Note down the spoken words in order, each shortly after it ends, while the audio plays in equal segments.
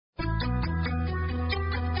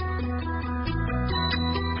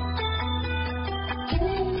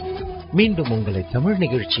மீண்டும் உங்களை தமிழ்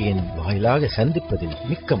நிகழ்ச்சியின் வாயிலாக சந்திப்பதில்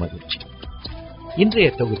மிக்க மகிழ்ச்சி. இன்றைய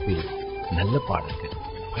தொகுப்பில் நல்ல பாடல்கள்,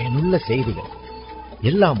 பயனுள்ள செய்திகள்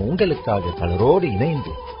எல்லாம் உங்களுக்காக பலரோடு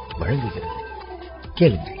இணைந்து வழங்குகிறது.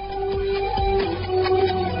 கேளுங்கள்.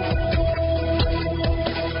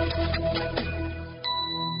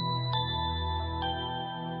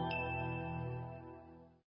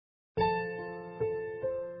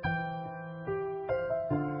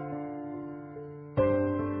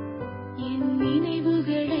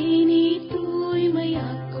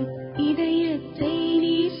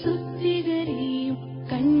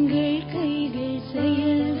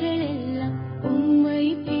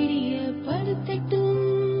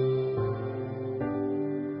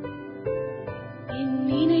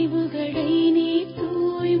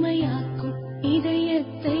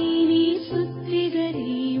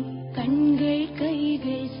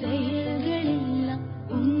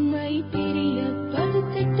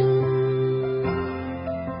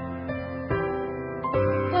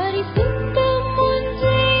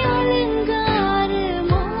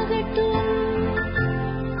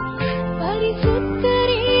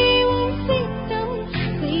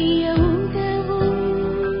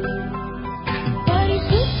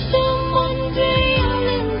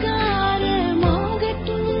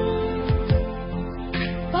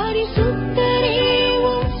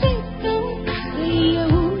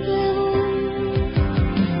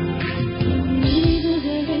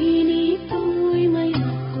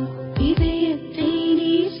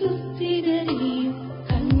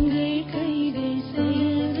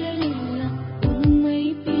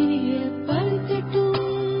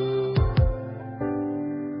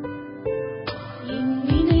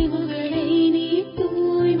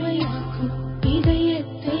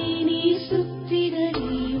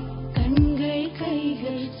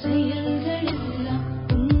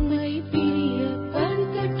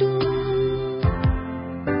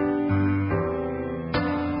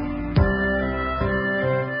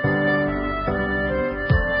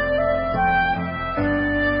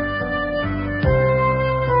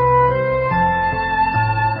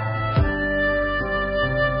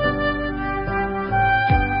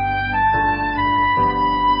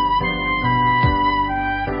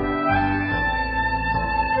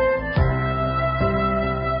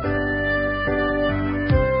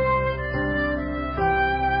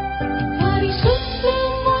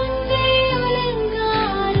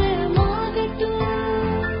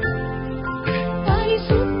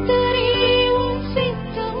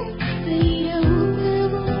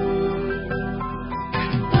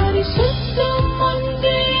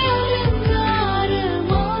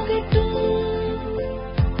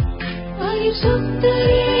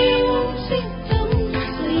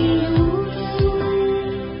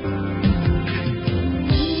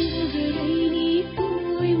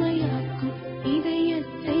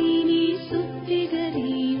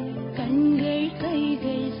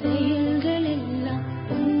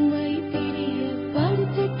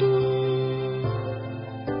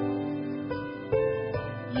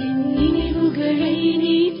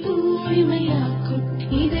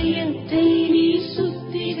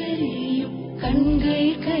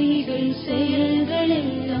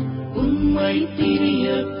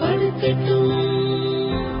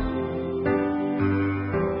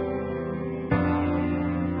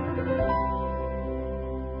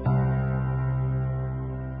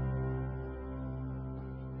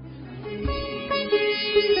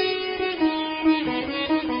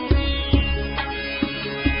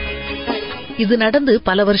 இது நடந்து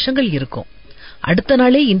பல வருஷங்கள் இருக்கும். அடுத்த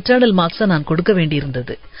நாளே இன்டர்னல் மார்க்ஸ நான் கொடுக்க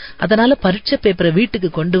வேண்டியிருந்தது. அதனால பரீட்சை பேப்பரை வீட்டுக்கு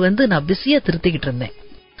கொண்டு வந்து நான் பிஸியா திருத்திக்கிட்டு இருந்தேன்.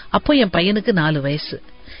 அப்போ என் பையனுக்கு 4 வயசு.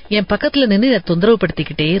 என் பக்கத்துல நின்னு என்னை தொந்தரவு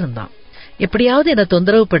படுத்திக்கிட்டே இருந்தான். எப்படியாவது என்னை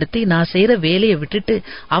தொந்தரவு படுத்தி நான் செய்யற வேலையை விட்டுட்டு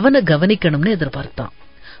அவனை கவனிக்கணும்னு எதிர்பார்த்தான்.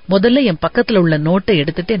 முதல்ல என் பக்கத்துல உள்ள நோட்டை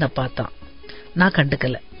எடுத்துட்டு என்ன பார்த்தான். நான்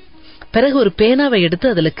கண்டுக்கல. பிறகு ஒரு பேனாவை எடுத்து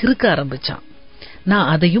அதுல கிறுக்க ஆரம்பிச்சான். நான்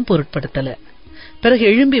அதையும் பொருட்படுத்தல. பிறகு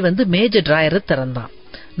எழும்பி வந்து மேஜை டிராயரை திறந்தான்.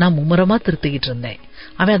 நான் மும்முரமா திருத்திக்கிட்டு இருந்தேன்.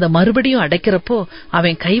 அவன் அதை மறுபடியும் அடைக்கிறப்போ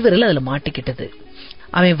அவன் கைவிரல் அதுல மாட்டிக்கிட்டது.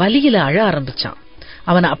 அவன் வலியில அழ ஆரம்பிச்சான்.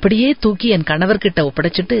 அவனை அப்படியே தூக்கி என் கணவர்கிட்ட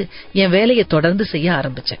ஒப்படைச்சிட்டு என் வேலையை தொடர்ந்து செய்ய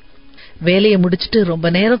ஆரம்பிச்சேன். வேலையை முடிச்சிட்டு ரொம்ப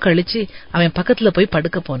நேரம் கழிச்சு அவன் பக்கத்துல போய்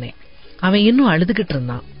படுக்க போனேன். அவன் இன்னும் அழுதுகிட்டு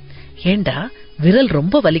இருந்தான். ஏண்டா விரல்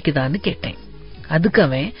ரொம்ப வலிக்குதான்னு கேட்டேன். அதுக்கு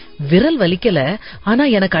அவன், விரல் வலிக்கல, ஆனா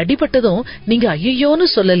எனக்கு அடிபட்டதும் நீங்க ஐயோன்னு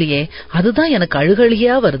சொல்லலையே, அதுதான் எனக்கு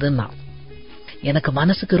அழுகழியா வருதுன்னா. எனக்கு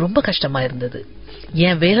மனசுக்கு ரொம்ப கஷ்டமா இருந்தது.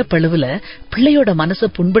 என் வேலை பழுவுல பிள்ளையோட மனசை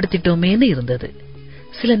புண்படுத்திட்டோமேன்னு இருந்தது.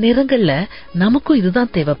 சில நேரங்கள்ல நமக்கும்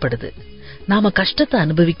இதுதான் தேவைப்படுது. நாம கஷ்டத்தை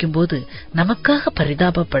அனுபவிக்கும் போது நமக்காக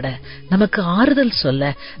பரிதாபப்பட, நமக்கு ஆறுதல் சொல்ல,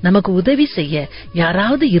 நமக்கு உதவி செய்ய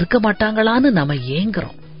யாராவது இருக்க மாட்டாங்களான்னு நாம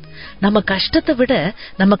ஏங்குறோம். நம்ம கஷ்டத்தை விட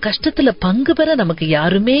நம்ம கஷ்டத்துல பங்கு பெற நமக்கு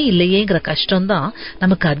யாருமே இல்லையேங்கிற கஷ்டம்தான்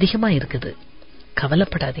நமக்கு அதிகமா இருக்குது.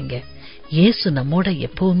 கவலைப்படாதீங்க, இயேசு நம்மோட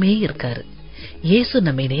எப்பவுமே இருக்காரு. இயேசு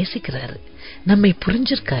நம்மை நேசிக்கிறாரு, நம்மை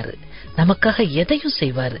புரிஞ்சிருக்காரு, நமக்காக எதையும்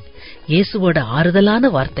செய்வாரு. இயேசுவோட ஆறுதலான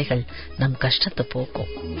வார்த்தைகள் நம் கஷ்டத்தை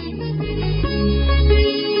போக்கும்.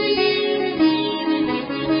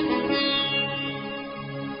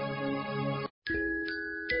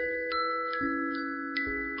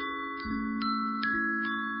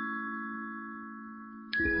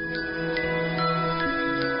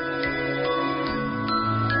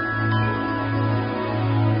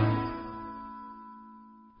 வாஞ்சிக்கிறேன்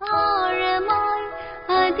ஆழமாய்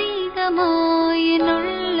அதிகமாய் என்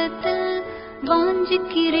உள்ளத்தில்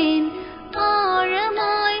வாஞ்சிக்கிறேன்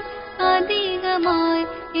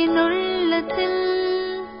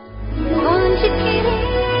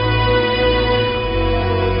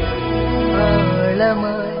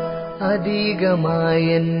ஆழமாய் அதிகமாய்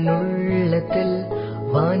என் உள்ளத்தில்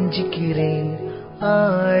வாஞ்சிக்கிறேன்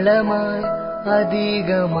ஆழமாய்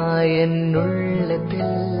அதிகமாய் என்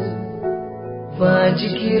உள்ளத்தில்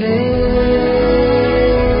வாஞ்சிக்கிறேன்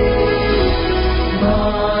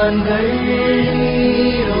வான்கள்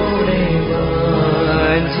நீரோடே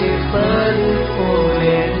வாஞ்சிப்பது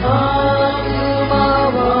போலே ஆத்துமா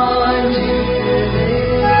வாஞ்சிக்கிறேன்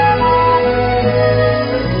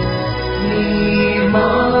நீர்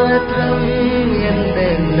மாத்திரம் எந்த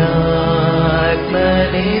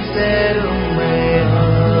ஆத்மனை செருமை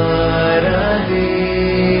ஆழமாய்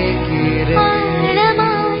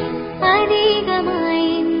அதிகமாய்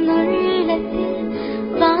என் உள்ளத்தில்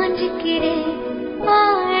வாஞ்சிக்கிறேன்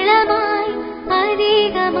ஆழமாய்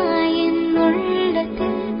அதிகமாய் என்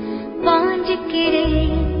உள்ளத்தில் வாஞ்சிக்கிறேன்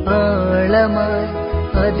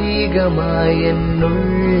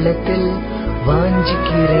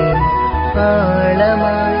வாஞ்சிக்கிறேன்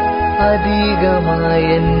ஆழமாய் அதிகமாய்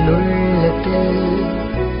என் உள்ளத்தில்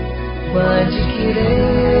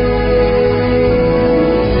வாஞ்சிக்கிறேன்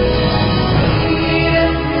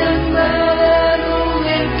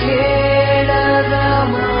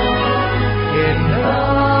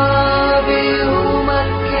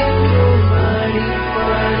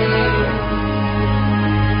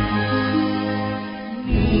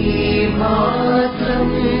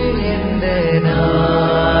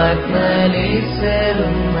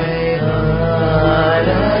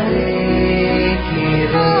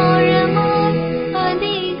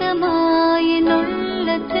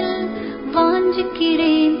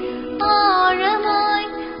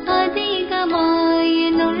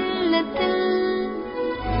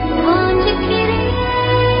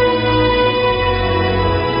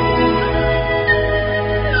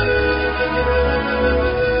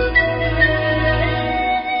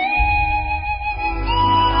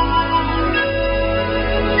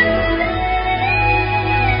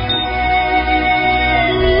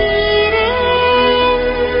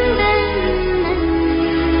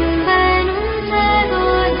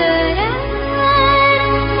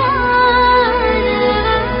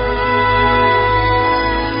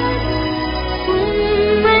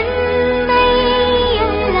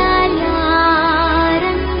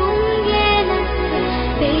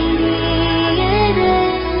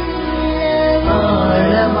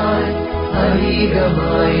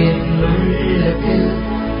அதிகமாய் என் உள்ளத்தில்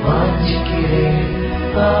வாஞ்சிக்கிறேன்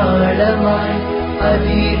ஆழமாய்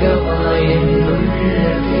அதிகமாய் என்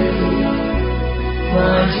உள்ளத்தில்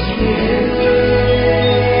வாஞ்சிக்கிறேன்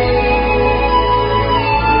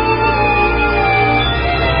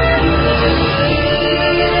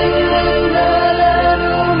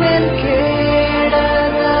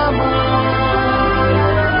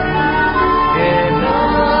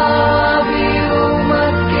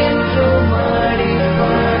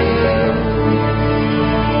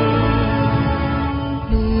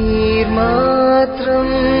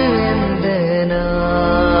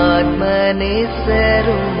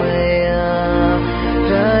செருமையா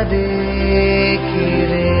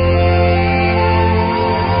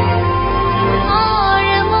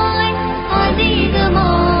ஆழமாய்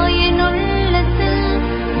அதிகமாய் என் உள்ளத்தில்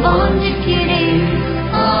வாஞ்சிக்கிறேன்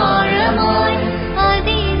ஆழமாய்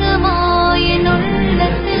அதிகமாய் என்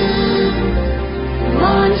உள்ளத்தில்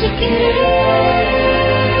வாஞ்சிக்கிறேன்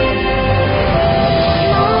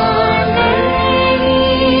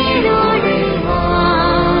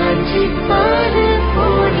வாஞ்சிப்பது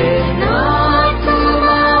போல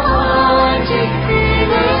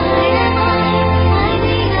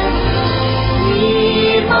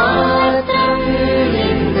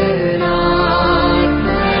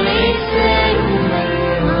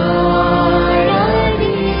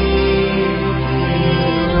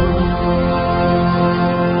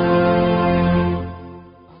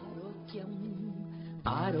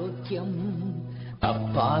ஆரோக்கியம்,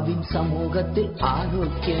 அப்பாவின் சமூகத்தில்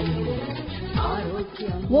ஆரோக்கியம்,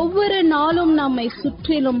 ஆரோக்கியம். ஒவ்வொரு நாளும் நம்மை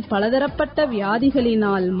சுற்றிலும் பலதரப்பட்ட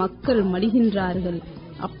வியாதிகளினால் மக்கள் மடிகின்றார்கள்.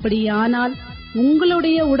 அப்படியானால்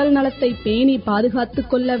உங்களுடைய உடல் நலத்தை பேணி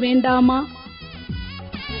பாதுகாத்துக் கொள்ள வேண்டாமா?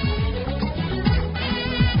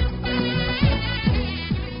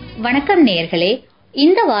 வணக்கம் நேயர்களே,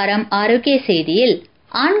 இந்த வாரம் ஆரோக்கிய செய்தியில்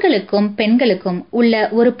ஆண்களுக்கும் பெண்களுக்கும் உள்ள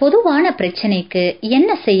ஒரு பொதுவான பிரச்சனைக்கு என்ன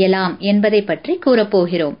செய்யலாம் என்பதை பற்றி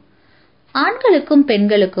கூறப்போகிறோம். ஆண்களுக்கும்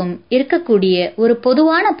பெண்களுக்கும் இருக்கக்கூடிய ஒரு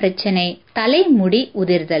பொதுவான பிரச்சனை தலைமுடி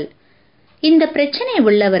உதிர்தல். இந்த பிரச்சனை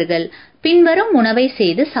உள்ளவர்கள் பின்வரும் உணவை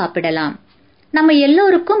செய்து சாப்பிடலாம். நம்ம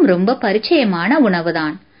எல்லோருக்கும் ரொம்ப பரிச்சயமான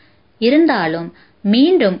உணவுதான். இருந்தாலும்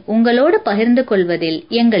மீண்டும் உங்களோடு பகிர்ந்து கொள்வதில்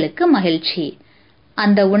எங்களுக்கு மகிழ்ச்சி.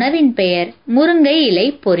 அந்த உணவின் பெயர் முருங்கை இலை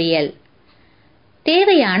பொரியல்.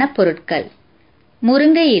 தேவையான பொருட்கள்: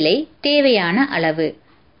 முருங்கை இலை தேவையான அளவு,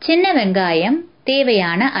 சின்ன வெங்காயம்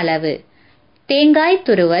தேவையான அளவு, தேங்காய்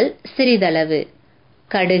துருவல் சிறிதளவு,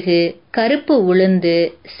 கடுகு, கருப்பு உளுந்து,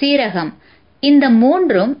 சீரகம் இந்த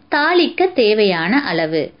மூன்றும் தாளிக்க தேவையான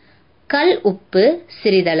அளவு, கல் உப்பு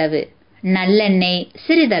சிறிதளவு, நல்லெண்ணெய்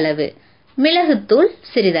சிறிதளவு, மிளகுத்தூள்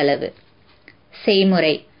சிறிதளவு.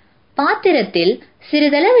 செய்முறை: பாத்திரத்தில்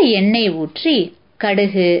சிறிதளவு எண்ணெய் ஊற்றி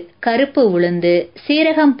கடுகு, கருப்பு உளுந்து,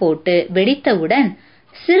 சீரகம் போட்டு வெடித்தவுடன்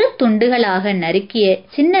சிறு துண்டுகளாக நறுக்கிய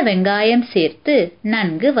சின்ன வெங்காயம் சேர்த்து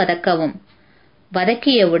நன்கு வதக்கவும்.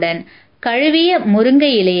 வதக்கியவுடன் கழுவிய முருங்கை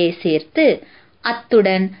இலையை சேர்த்து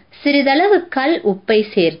அத்துடன் சிறிதளவு கல் உப்பை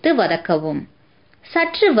சேர்த்து வதக்கவும்.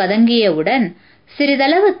 சற்று வதங்கியவுடன்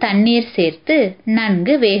சிறிதளவு தண்ணீர் சேர்த்து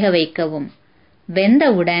நன்கு வேக வைக்கவும்.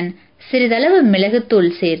 வெந்தவுடன் சிறிதளவு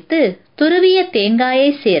மிளகுத்தூள் சேர்த்து துருவிய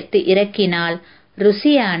தேங்காயை சேர்த்து இறக்கினால்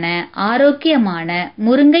ருசியான ஆரோக்கியமான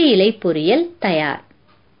முருங்கை இலை பொரியல் தயார்.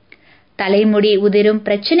 தலைமுடி உதிரும்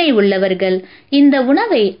பிரச்சனை உள்ளவர்கள் இந்த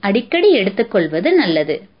உணவை அடிக்கடி எடுத்துக்கொள்வது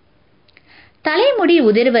நல்லது. தலைமுடி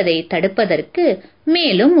உதிர்வதை தடுப்பதற்கு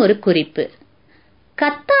மேலும் ஒரு குறிப்பு: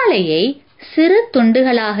 கத்தாழையை சிறு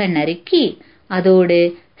துண்டுகளாக நறுக்கி அதோடு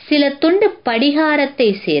சில துண்டு படிகாரத்தை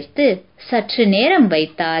சேர்த்து சற்று நேரம்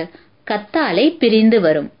வைத்தால் கத்தாழை பிரிந்து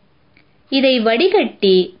வரும். இதை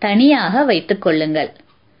வடிகட்டி தனியாக வைத்துக் கொள்ளுங்கள்.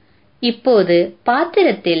 இப்போது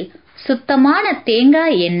பாத்திரத்தில் சுத்தமான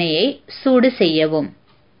தேங்காய் எண்ணெயை சூடு செய்யவும்.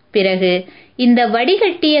 பிறகு இந்த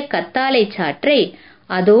வடிகட்டிய கத்தாழை சாற்றை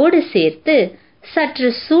அதோடு சேர்த்து சற்று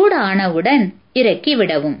சூடானவுடன் இறக்கி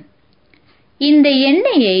விடவும். இந்த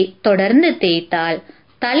எண்ணெயை தொடர்ந்து தேய்த்தால்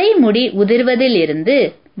தலைமுடி உதிர்வதில் இருந்து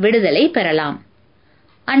விடுதலை பெறலாம்.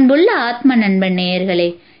 அன்புள்ள ஆத்ம நண்பன்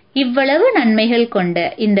நேயர்களே, இவ்வளவு நன்மைகள் கொண்ட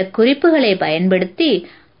இந்த குறிப்புகளை பயன்படுத்தி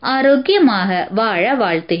ஆரோக்கியமாக வாழ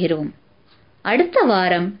வாழ்த்துகிறோம். அடுத்த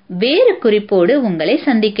வாரம் வேறு குறிப்போடு உங்களை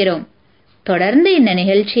சந்திக்கிறோம். தொடர்ந்து இந்த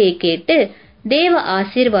நிகழ்ச்சியை கேட்டு தேவ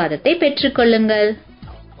ஆசீர்வாதத்தை பெற்றுக்கொள்ளுங்கள்.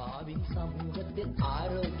 அப்பாவின் சமூகத்தில்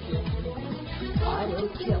ஆரோக்கியம்,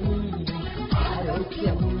 ஆரோக்கியம்,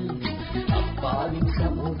 ஆரோக்கியம். அப்பாவின்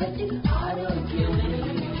சமூகத்தில் ஆரோக்கியம்.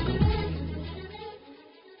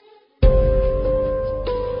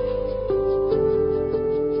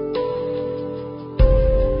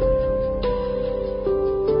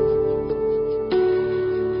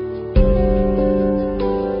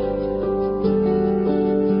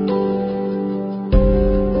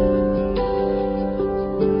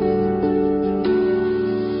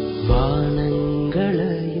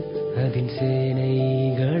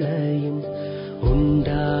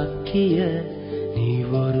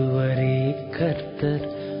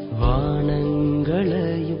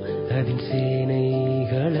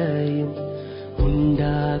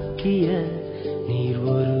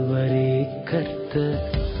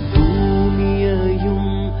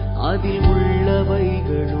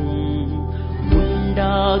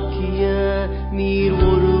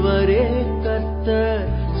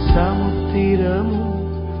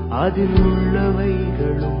 அதில்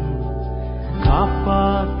உள்ளவைகளும்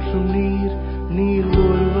காப்பாற்றும் நீர், நீர்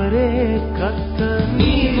ஒருவரே கர்த்தர்,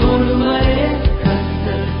 நீர் ஒருவரே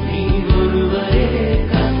கர்த்தர், நீர் ஒருவரே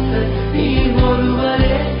கர்த்தர், நீர்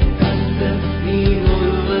ஒருவரே கர்த்தர், நீர்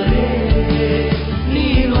ஒருவரே,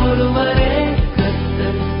 நீர் ஒருவரே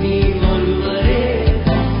கர்த்தர், நீர் ஒருவரே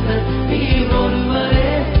கர்த்தர், நீர்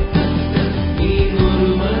ஒருவரே கர்த்தர், நீர்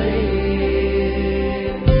ஒருவரே.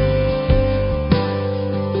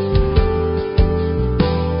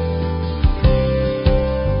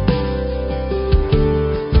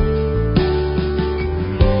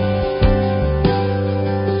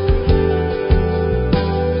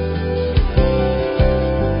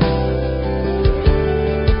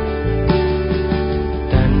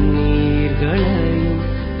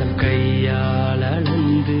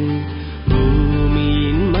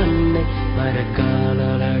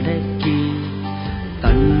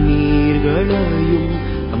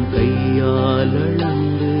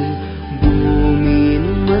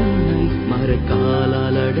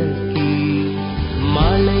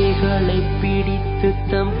 மலைகளை பிடித்து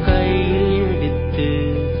தம் கையில் எடுத்து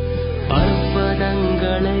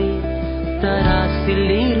பர்வதங்களை தராசில்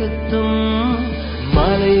நிறுத்தும்.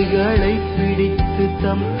 மலைகளை பிடித்து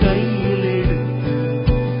தம் கையில் எடுத்து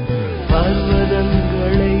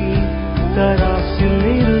பர்வதங்களை தராசில்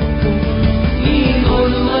நிறுத்தும். நீர்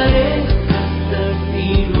ஒருவரே கர்த்தர்,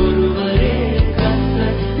 நீர் ஒருவரே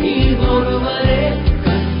கர்த்தர், நீர் ஒருவரே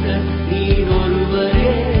கர்த்தர், நீர்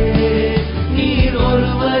ஒருவரே, நீர்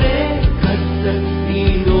ஒருவரே கர்த்தர்,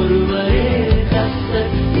 நீர் ஒருவரே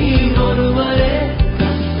கர்த்தர், நீர் ஒருவரே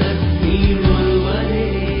கர்த்தர், நீர் ஒருவரே,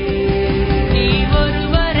 நீர்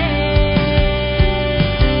ஒருவரே,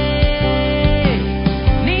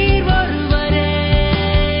 நீர் ஒருவரே,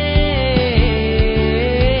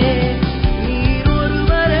 நீர்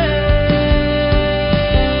ஒருவரே,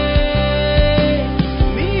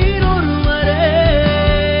 நீர் ஒருவரே.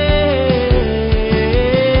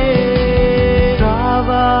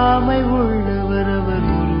 சாவாமை உள்ளவர் அவர்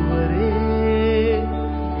ஒருவரே,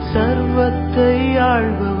 சர்வத்தை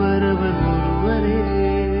ஆள்பவர் அவர் ஒருவரே.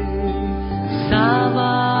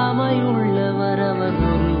 சாவாமை உள்ளவர் அவர்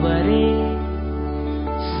ஒருவரே,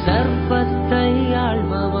 சர்வத்தை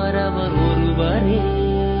ஆள்பவர் அவர் ஒருவரே.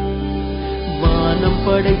 வானம்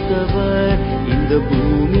படைத்தவர், இந்த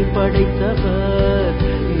பூமி படைத்தவர்,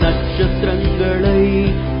 நட்சத்திரங்களை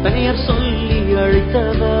பெயர் சொல்லி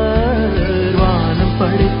அழைத்தவர். வானம்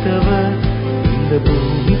படைத்தவர், இந்த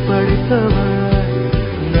பூமி படைத்தவர்,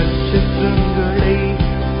 நட்சத்திரங்களை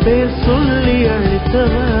பெயர் சொல்லி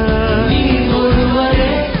அழைத்தவர். நீர்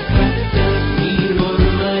ஒருவரே கர்த்தர், நீர்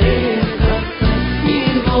ஒருவரே கர்த்தர்,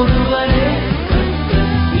 நீர் ஒருவரே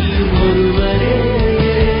கர்த்தர், நீர் ஒருவரே,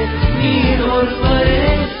 நீர் ஒருவரே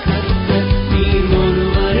கர்த்தர், நீர்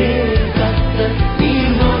ஒருவரே கர்த்தர்,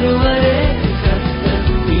 நீர் ஒருவரே கர்த்தர்,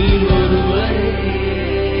 நீர் ஒருவரே.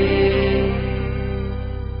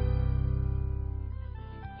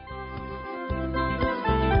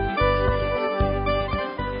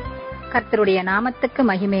 கர்த்தருடைய நாமத்துக்கு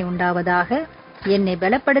மகிமை உண்டாவதாக. என்னை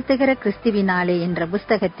பலப்படுத்துகிற கிறிஸ்துவினாலே என்ற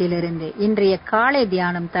புஸ்தகத்திலிருந்து இன்றைய காலை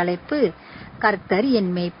தியானம் தலைப்பு கர்த்தர்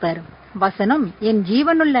என் மேய்ப்பர். வசனம், என்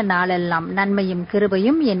ஜீவனுள்ள நாளெல்லாம் நன்மையும்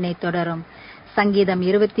கிருபையும் என்னை தொடரும். சங்கீதம்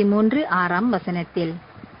 23:6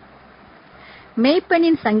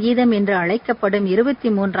 மேய்ப்பனின் சங்கீதம் என்று அழைக்கப்படும்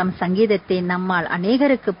 23 சங்கீதத்தை நம்மால்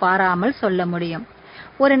அநேகருக்கு பாராமல் சொல்ல முடியும்.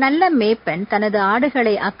 ஒரு நல்ல மேய்ப்பன் தனது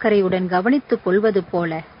ஆடுகளை அக்கறையுடன் கவனித்துக் கொள்வது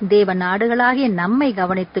போல தேவன் ஆடுகளாகிய நம்மை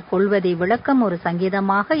கவனித்துக் கொள்வதை விளக்கும் ஒரு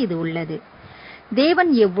சங்கீதமாக இது உள்ளது.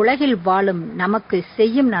 தேவன் இவ்வுலகில் வாழும் நமக்கு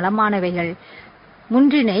செய்யும் நலமானவைகள்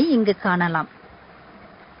முன்றினை இங்கு காணலாம்.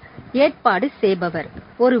 ஏற்பாடு செய்பவர்.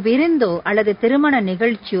 ஒரு விருந்தோ அல்லது திருமண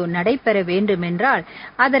நிகழ்ச்சியோ நடைபெற வேண்டுமென்றால்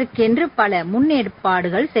அதற்கென்று பல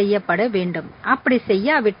முன்னேற்பாடுகள் செய்யப்பட வேண்டும். அப்படி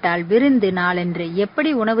செய்யாவிட்டால் விருந்து நாளென்று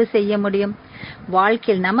எப்படி உணவு செய்ய முடியும்?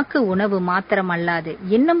 வாழ்க்கையில் நமக்கு உணவு மாத்திரமல்லாது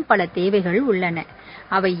இன்னும் பல தேவைகள் உள்ளன.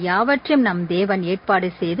 அவை யாவற்றையும் நம் தேவன் ஏற்பாடு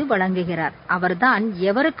செய்து வழங்குகிறார். அவர்தான்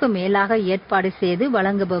எவருக்கு மேலாக ஏற்பாடு செய்து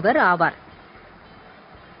வழங்குபவர் ஆவார்.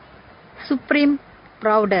 Supreme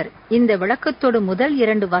prouder. இந்த விளக்கத்தோடு முதல்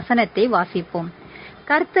 2 வசனத்தை வாசிப்போம்.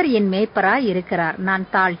 கர்த்தர் என் மேய்ப்பராய் இருக்கிறார், நான்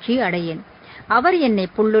தாழ்ச்சி அடையேன். அவர் என்னை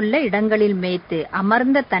புல்லுள்ள இடங்களில் மேய்த்து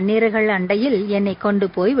அமர்ந்த தண்ணீர்கள் அண்டையில் என்னை கொண்டு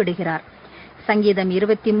போய் விடுகிறார். சங்கீதம்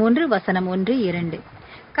 23:1-2.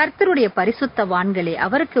 கர்த்தருடைய பரிசுத்தவான்களே,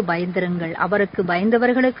 அவருக்கு பயந்திருங்கள், அவருக்கு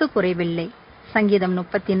பயந்தவர்களுக்கு குறைவில்லை. சங்கீதம்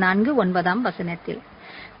 34:9.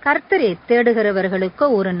 கர்த்தரை தேடுகிறவர்களுக்கோ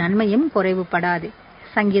ஒரு நன்மையும் குறைவுபடாது.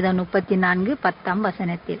 சங்கீதம்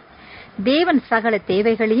 34:10. தேவன் சகல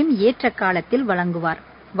தேவைகளையும் ஏற்ற காலத்தில் வழங்குவார்,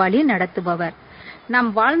 வழி நடத்துபவர். நாம்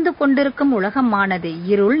வாழ்ந்து கொண்டிருக்கும் உலகமானது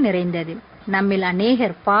இருள் நிறைந்தது. நம்மில்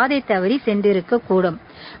அநேகர் பாதை தவறி சென்றிருக்க கூடும்.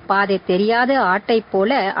 பாதை தெரியாத ஆட்டை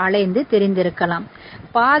போல அலைந்து திரிந்திருக்கலாம்.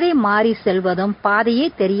 பாதை மாறி செல்வதும் பாதையே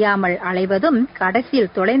தெரியாமல் அலைவதும்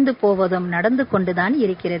கடைசியில் தொலைந்து போவதும் நடந்து கொண்டுதான்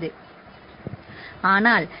இருக்கிறது.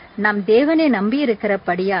 ஆனால் நம் தேவனை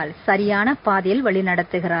நம்பியிருக்கிறபடியால் சரியான பாதையில் வழி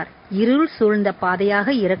நடத்துகிறார். இருள் சூழ்ந்த பாதையாக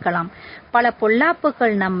இருக்கலாம், பல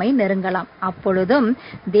பொல்லாப்புகள் நம்மை நெருங்கலாம். அப்பொழுதும்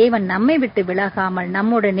தேவன் நம்மை விட்டு விலகாமல்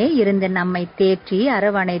நம்முடனே இருந்து நம்மை தேற்றி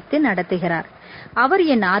அரவணைத்து நடத்துகிறார். அவர்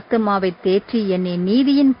என் ஆத்துமாவை தேற்றி என்னை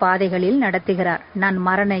நீதியின் பாதைகளில் நடத்துகிறார். நான்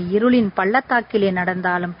மரண இருளின் பள்ளத்தாக்கிலே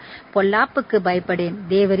நடந்தாலும் பொல்லாப்புக்கு பயப்படேன்,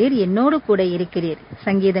 தேவரீர் என்னோடு கூட இருக்கிறீர்.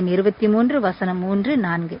 சங்கீதம்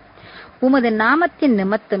 23:3-4. உமது நாமத்தின்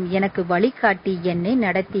நிமித்தம் எனக்கு வழிகாட்டி என்னை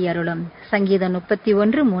நடத்தி அருளும். சங்கீதம்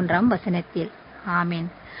 31:3. ஆமேன்.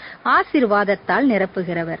 ஆசீர்வாதத்தால்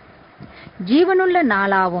நிரப்புகிறவர். ஜீவனுள்ள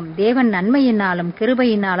நாளாவும் தேவன் நன்மையினாலும்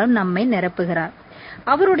கிருபையினாலும் நம்மை நிரப்புகிறார்.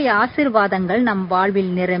 அவருடைய ஆசீர்வாதங்கள் நம்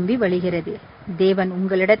வாழ்வில் நிரம்பி வழிகிறது. தேவன்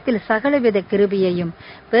உங்களிடத்தில் சகலவித கிருபையையும்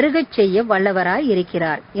பெருகச் செய்ய வல்லவராய்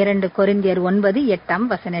இருக்கிறார். 2 கொரிந்தியர்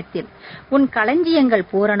 9:8 உன் களஞ்சியங்கள்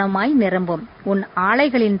பூரணமாய் நிரம்பும், உன்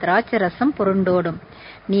ஆலைகளின் திராட்சரசம் புரண்டோடும்.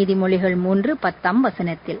 நீதிமொழிகள்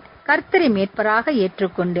 3:10 கர்த்தரை மேட்பராக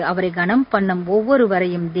ஏற்றுக்கொண்டு அவரை கனம் பண்ணும்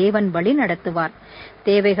ஒவ்வொருவரையும் தேவன் வழி நடத்துவார்.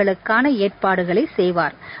 தேவைகளுக்கான ஏற்பாடுகளை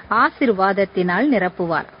செய்வார். ஆசீர்வாதத்தினால்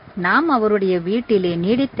நிரப்புவார். நாம் அவருடைய வீட்டிலே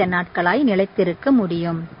நீடித்த நாட்களாய் நிலைத்திருக்க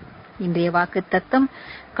முடியும். இன்றைய வாக்குத்தத்தம்,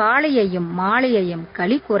 காலையையும் மாலையையும்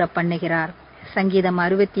களி கூற பண்ணுகிறார். சங்கீதம்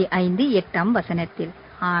 65:8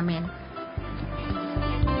 ஆமென்.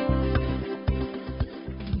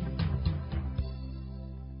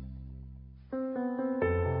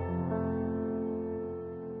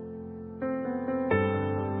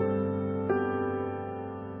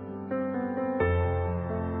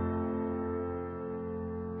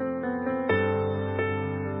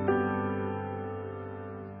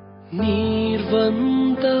 நீர்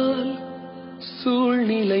வந்தால்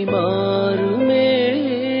சூழ்நிலை மாறுமே,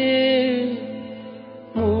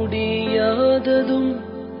 முடியாததும்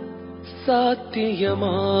சாத்தியமாகுமே.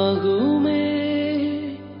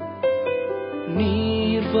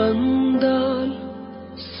 நீர் வந்தால்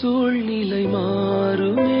சூழ்நிலை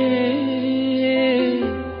மாறுமே,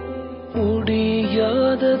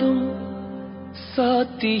 முடியாததும்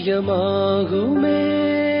சாத்தியமாகுமே.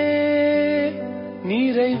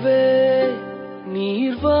 நிறைவே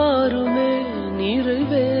நீர் வாருமே,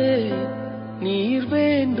 நிறைவே நீர்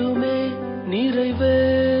வேண்டுமே, நிறைவே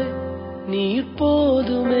நீர்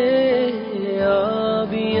போதுமே.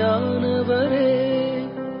 ஆவியானவரே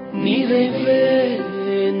நிறைவே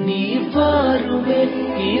நீர் வாருமே,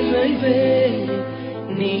 நிறைவே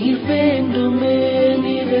நீர் வேண்டுமே,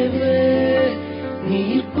 நிறைவே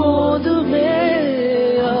நீர் போதுமே.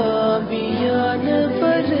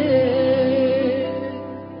 ஆவியானவரே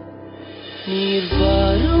நீர்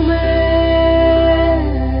வாருமே,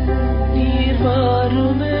 நீர்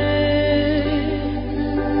வாருமே,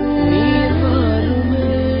 நீர் வாருமே.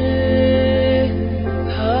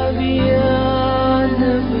 ஆவியானவரே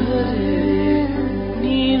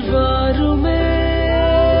நீர் வாருமே,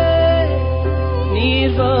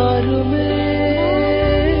 நீர் வாருமே,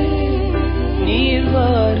 நீர்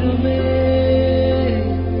வாருமே.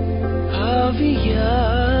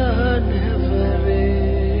 ஆவியானவரே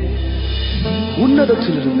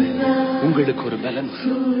உன்னதத்திலிருந்து உங்களுக்கு ஒரு பலன்,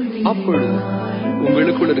 அப்பொழுது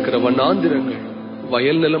உங்களுக்குள் இருக்கிற வண்ணாந்திரங்கள்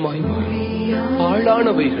வயல் நிலமாய் மாறும்,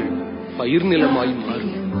 பாழானவைகள் பயிர் நிலமாய்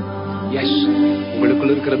மாறும்.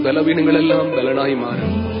 உங்களுக்குள் இருக்கிற பலவீனங்கள் எல்லாம் பலனாய்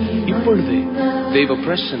மாறும். இப்பொழுது தெய்வ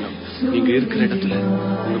பிரசன்னம் நீங்க இருக்கிற இடத்துல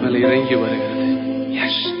உங்க மேல இறங்கி வருகிறது.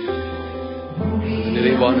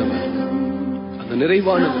 நிறைவானவர், அந்த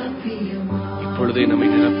நிறைவானவர் இப்பொழுதே நம்மை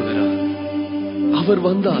நிரப்புகிறார். அவர்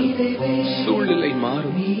வந்தால் சூழ்நிலை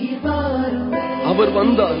மாறும், அவர்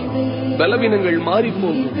வந்தால் பலவீனங்கள் மாறி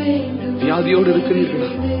போகும். வியாதியோடு இருக்கிறீர்களா?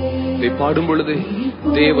 இதை பாடும் பொழுதே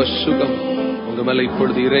தேவ சுகம் உங்க மேல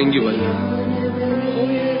இப்பொழுது இறங்கி வருகிறார்.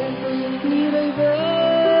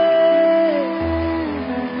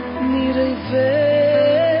 நிறைவே நிறைவே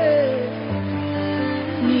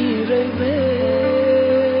நிறைவே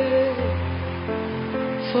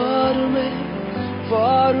வாருமே,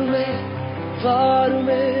 வாருமே,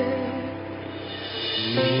 வாருமே.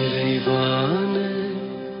 நிறைவான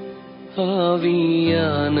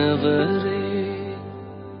ஆவியானவரே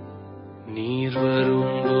நீர்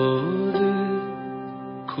வரும்போது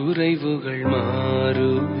குறைவுகள்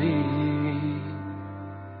மாறுமே.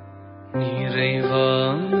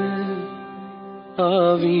 நிறைவான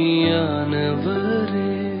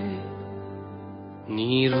ஆவியானவரே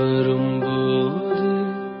நீர் வரும்போது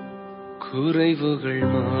குறைவுகள்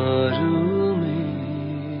மாறுமே.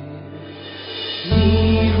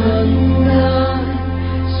 நீர் வந்தால்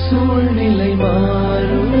சூழ்நிலை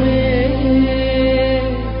மாறுமே,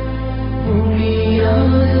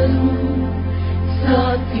 முடியாததும்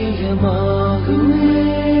சாத்தியமாகுமே.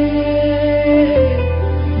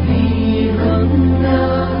 நீர்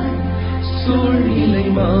வந்தால் சூழ்நிலை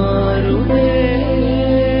மாறுமே,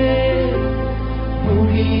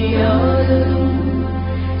 முடியாததும்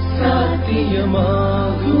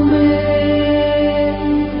சாத்தியமாகுமே.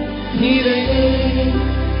 நிறைவே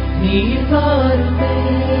நீர் வாருமே,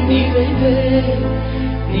 நிறைவே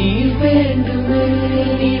நீர் வேண்டுமே,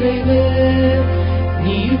 நிறைவே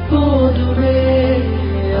நீர் போதுமே.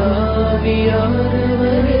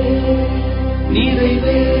 ஆவியானவரே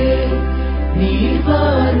நிறைவே நீர்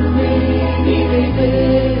வாருமே, நிறைவே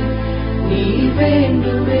நீர்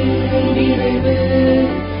வேண்டுமே, நிறைவே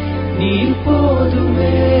நீர்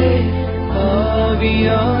போதுமே.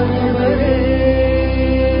 ஆவியானவரே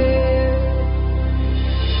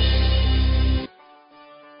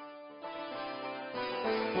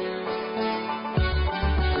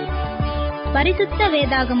பரிசுத்த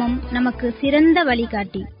வேதாகமம் நமக்கு சிறந்த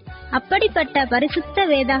வழிகாட்டி. அப்படிப்பட்ட பரிசுத்த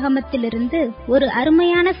வேதாகமத்திலிருந்து ஒரு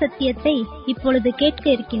அருமையான சத்தியத்தை இப்பொழுது கேட்க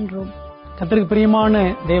இருக்கின்றோம். கர்த்தருக்கு பிரியமான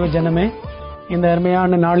தேவ ஜனமே, இந்த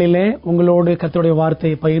அருமையான நாளிலே உங்களோடு கர்த்தருடைய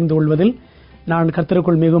வார்த்தையை பகிர்ந்து கொள்வதில் நான்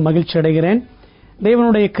கர்த்தருக்குள் மிகவும் மகிழ்ச்சி அடைகிறேன்.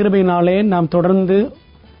 தேவனுடைய கிருபையினாலே நாம் தொடர்ந்து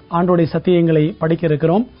ஆண்டோடைய சத்தியங்களை படிக்க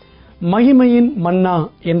இருக்கிறோம். மகிமையின் மன்னா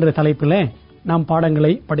என்ற தலைப்பிலே நாம்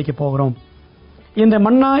பாடங்களை படிக்க போகிறோம். இந்த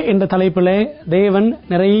மன்னா என்ற தலைப்பிலே தேவன்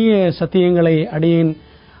நிறைய சத்தியங்களை அடியேன்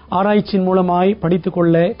ஆராய்ச்சியின் மூலமாய் படித்துக்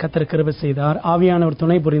கொள்ள கர்த்தர் கிருபை செய்தார். ஆவியானவர்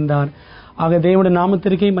துணை புரிந்தார். ஆக தேவனுடைய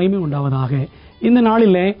நாமத்திற்கே மகிமை உண்டாவதாக. இந்த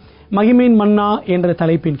நாளிலே மகிமையின் மன்னா என்ற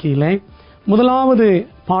தலைப்பின் கீழே முதலாவது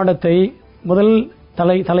பாடத்தை முதல்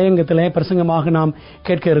தலையங்கத்திலே பிரசங்கமாக நாம்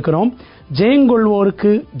கேட்க இருக்கிறோம்.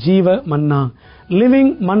 ஜெயங்கொள்வோருக்கு ஜீவ மன்னா,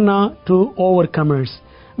 living manna to overcomers.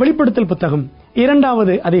 வெளிப்படுத்தல் புத்தகம்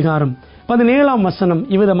 2வது அதிகாரம் 17ஆம் வசனம்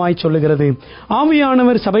இவ்விதமாய் சொல்லுகிறது: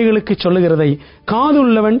 ஆவியானவர் சபைகளுக்கு சொல்லுகிறதை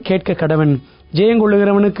காதுள்ளவன் கேட்க கடவன்.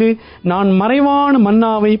 ஜெயங்கொள்ளுகிறவனுக்கு நான் மறைவான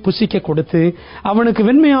மன்னாவை புசிக்க கொடுத்து அவனுக்கு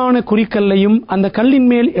வெண்மையான குறிக்கல்லையும் அந்த கல்லின்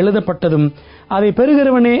மேல் எழுதப்பட்டதும் அதை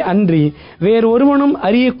பெறுகிறவனே அன்றி வேறொருவனும்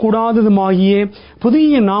அறியக்கூடாததுமாகிய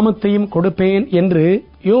புதிய நாமத்தையும் கொடுப்பேன் என்று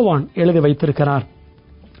யோவான் எழுதி வைத்திருக்கிறார்.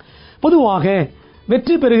 பொதுவாக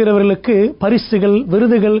வெற்றி பெறுகிறவர்களுக்கு பரிசுகள்,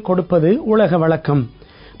 விருதுகள் கொடுப்பது உலக வழக்கம்.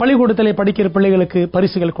 பள்ளிக்கூடத்திலே படிக்கிற பிள்ளைகளுக்கு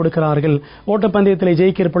பரிசுகள் கொடுக்கிறார்கள். ஓட்டப்பந்தயத்திலே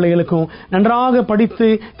ஜெயிக்கிற பிள்ளைகளுக்கும், நன்றாக படித்து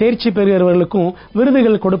தேர்ச்சி பெறுகிறவர்களுக்கும்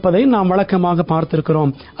விருதுகள் கொடுப்பதை நாம் வழக்கமாக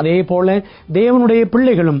பார்த்திருக்கிறோம். அதே போல தேவனுடைய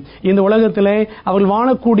பிள்ளைகளும் இந்த உலகத்திலே அவர்கள்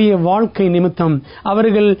வாழக்கூடிய வாழ்க்கை நிமித்தம்,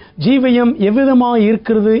 அவர்கள் ஜீவியம் எவ்விதமாக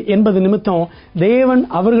இருக்கிறது என்பது நிமித்தம் தேவன்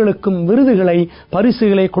அவர்களுக்கும் விருதுகளை,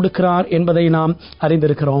 பரிசுகளை கொடுக்கிறார் என்பதை நாம்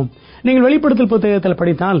அறிந்திருக்கிறோம். நீங்கள் வெளிப்படுத்தல் புத்தகத்தில்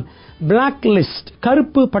படித்தால் பிளாக் லிஸ்ட்,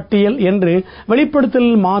 கருப்பு பட்டியல் என்று வெளிப்படுத்தல்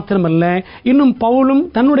மாத்திரமல்ல, இன்னும் பவுலும்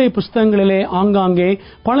தன்னுடைய புஸ்தகங்களிலே ஆங்காங்கே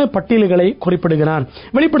பல பட்டியல்களை குறிப்பிடுகிறார்.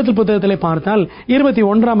 வெளிப்படுத்தல் புத்தகத்திலே பார்த்தால்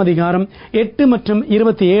 21ஆம் அதிகாரம் 8 மற்றும்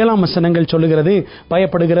 27ஆம் வசனங்கள் சொல்லுகிறது: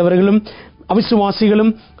 பயப்படுகிறவர்களும் அவிசுவாசிகளும்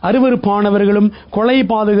அருவருப்பானவர்களும்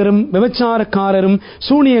கொலைபாதகரும் விபச்சாரக்காரரும்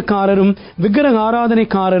சூனியக்காரரும் விக்கிரக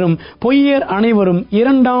ஆராதனைக்காரரும் பொய்யர் அனைவரும்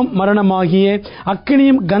 2ஆம் மரணமாகிய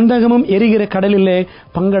அக்கினியும் கந்தகமும் எரிகிற கடலிலே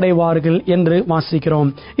பங்கடைவார்கள் என்று வாசிக்கிறோம்.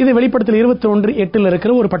 இது வெளிப்படுத்தல் 21:8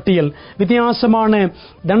 இருக்கிற ஒரு பட்டியல். வித்தியாசமான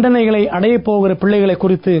தண்டனைகளை அடைய போகிற பிள்ளைகளை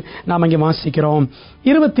குறித்து நாம் அங்கே வாசிக்கிறோம்.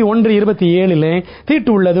 21:27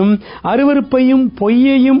 தீட்டு உள்ளதும் அருவருப்பையும்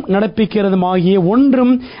பொய்யையும் நடப்பிக்கிறதுமாகிய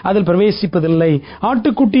ஒன்றும் அதில் பிரவேசிப்பதில்லை.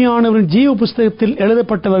 ஆட்டுக்குட்டியானவரின் ஜீவ புஸ்தகத்தில்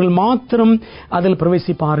எழுதப்பட்டவர்கள் மாத்திரம் அதில்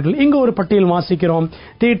பிரவேசிப்பார்கள். இங்கு ஒரு பட்டியல் வாசிக்கிறோம்.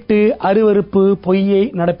 தீட்டு, அருவருப்பு, பொய்யை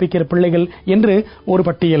நடப்பிக்கிற பிள்ளைகள் என்று ஒரு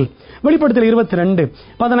பட்டியல். வெளிப்படுத்தல்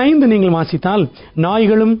 22:15 நீங்கள் வாசித்தால்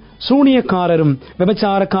நாய்களும் சூனியக்காரரும்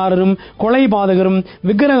விபச்சாரக்காரரும் கொலைபாதகரும்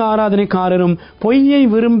விக்கிரக ஆராதனைக்காரரும் பொய்யை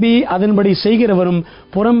விரும்பி அதன்படி செய்கிறவரும்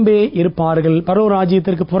புறம்பே இருப்பார்கள்.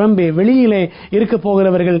 பரலோகராஜ்யத்திற்கு புறம்பே வெளியிலே இருக்க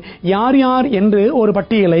போகிறவர்கள் யார் யார் என்று ஒரு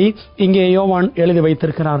பட்டியலை இங்கே யோவான் எழுதி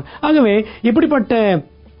வைத்திருக்கிறார். ஆகவே இப்படிப்பட்ட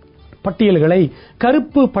பட்டியல்களை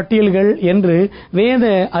கருப்பு பட்டியல்கள் என்று வேத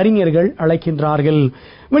அறிஞர்கள் அழைக்கின்றார்கள்.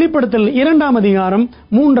 வெளிப்படுத்தல் 2ஆம் அதிகாரம்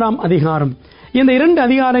 3ஆம் அதிகாரம், இந்த 2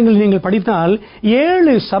 அதிகாரங்கள் நீங்கள் படித்தால்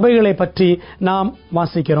 7 சபைகளை பற்றி நாம்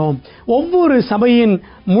வாசிக்கிறோம். ஒவ்வொரு சபையின்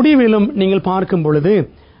முடிவிலும் நீங்கள் பார்க்கும் பொழுது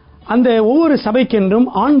அந்த ஒவ்வொரு சபைக்கென்றும்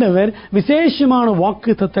ஆண்டவர் விசேஷமான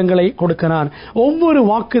வாக்கு தத்தங்களை கொடுக்கிறார். ஒவ்வொரு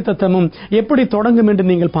வாக்கு தத்தமும் எப்படி தொடங்கும் என்று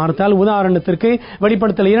நீங்கள் பார்த்தால், உதாரணத்திற்கு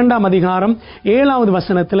வெளிப்படுத்தல் 2ஆம் அதிகாரம் 7வது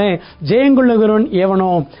வசனத்திலே ஜெயங்கொள்ளுகிறவன்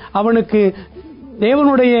எவனோ அவனுக்கு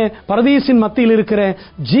தேவனுடைய பரதீசின் மத்தியில் இருக்கிற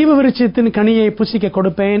ஜீவ விருட்சத்தின் கனியை புசிக்க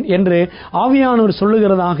கொடுப்பேன் என்று ஆவியானவர்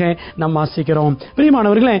சொல்லுகிறதாக நாம் வாசிக்கிறோம்.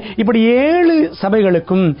 பிரியமானவர்களே, இப்படி 7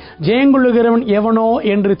 சபைகளுக்கும் ஜெயங்கொள்ளுகிறவன் எவனோ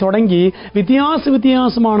என்று தொடங்கி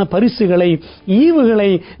வித்தியாசமான பரிசுகளை, ஈவுகளை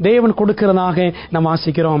தேவன் கொடுக்கிறதாக நாம்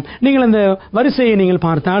வாசிக்கிறோம். நீங்கள் இந்த வரிசையை நீங்கள்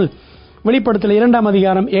பார்த்தால் வெளிப்படுத்தல் 2ஆம்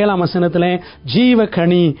அதிகாரம் 7ஆம் வசனத்திலே ஜீவ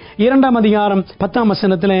கனி, 2ஆம் அதிகாரம் 10ஆம்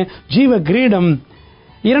வசனத்திலே ஜீவ கிரீடம்,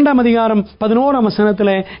 2ஆம் அதிகாரம் 11ஆம்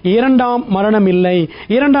வசனத்திலே 2ஆம் மரணம் இல்லை,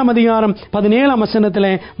 2ஆம் அதிகாரம் 17ஆம்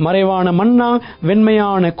வசனத்திலே மறைவான மன்னா,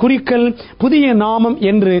 வெண்மையான குறிக்கல், புதிய நாமம்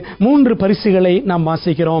என்று 3 பரிசுகளை நாம்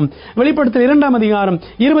வாசிக்கிறோம். வெளிப்படுத்தல் 2ஆம் அதிகாரம்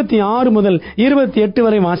 26 முதல் 28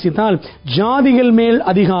 வரை வாசித்தால் ஜாதிகள் மேல்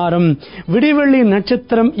அதிகாரம், விடிவெள்ளி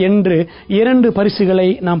நட்சத்திரம் என்று 2 பரிசுகளை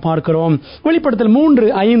நாம் பார்க்கிறோம். வெளிப்படுத்தல்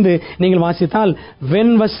 3:5 நீங்கள் வாசித்தால்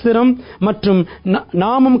வெண் வஸ்திரம் மற்றும்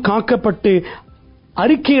நாமம் காக்கப்பட்டு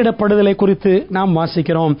அறிக்கையிடப்படுதலை குறித்து நாம்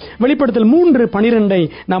வாசிக்கிறோம். வெளிப்படுத்தல் 3:12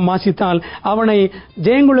 நாம் வாசித்தால், அவனை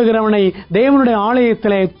ஜெயங்கொள்ளுகிறவனை தேவனுடைய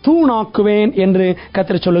ஆலயத்திலே தூணாக்குவேன் என்று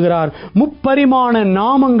கர்த்தர் சொல்லுகிறார். முப்பரிமாண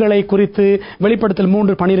நாமங்களை குறித்து வெளிப்படுத்தல்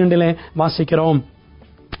 3:12 வாசிக்கிறோம்.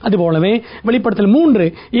 அதுபோலவே வெளிப்படுத்தல்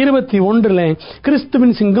 3:21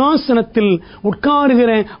 கிறிஸ்துவின் சிங்காசனத்தில்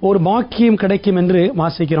உட்காருகிற ஒரு பாக்கியம் கிடைக்கும் என்று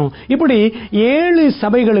வாசிக்கிறோம். இப்படி 7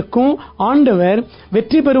 சபைகளுக்கும் ஆண்டவர்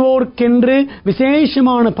வெற்றி பெறுவோர்க்கென்று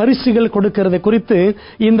விசேஷமான பரிசுகள் கொடுக்கிறது குறித்து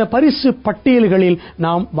இந்த பரிசு பட்டியல்களில்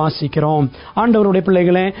நாம் வாசிக்கிறோம். ஆண்டவருடைய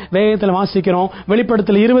பிள்ளைகளை வேதத்தில் வாசிக்கிறோம்.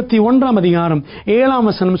 வெளிப்படுத்தல்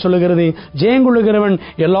 21 சொல்லுகிறது, ஜெயங்கொள்ளுகிறவன்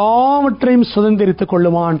எல்லாவற்றையும் சுதந்திரித்துக்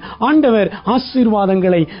கொள்ளுவான். ஆண்டவர்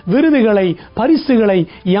ஆசீர்வாதங்களை, விருதுகளை, பரிசுகளை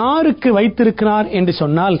யாருக்கு வைத்திருக்கிறார் என்று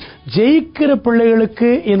சொன்னால், ஜெயிக்கிற பிள்ளைகளுக்கு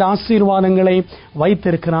இந்த ஆசீர்வாதங்களை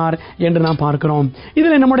வைத்திருக்கிறார் என்று நாம் பார்க்கிறோம்.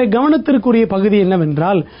 இதில் நம்முடைய கவனத்திற்குரிய பகுதி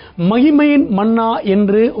என்னவென்றால், மகிமையின் மன்னா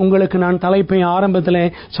என்று உங்களுக்கு நான் தலைப்பை ஆரம்பத்தில்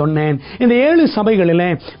சொன்னேன். இந்த 7 சபைகளிலே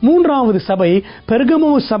 3வது சபை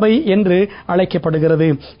பெர்கமோ சபை என்று அழைக்கப்படுகிறது.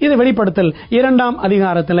 இது வெளிப்படுத்தல் 2ஆம்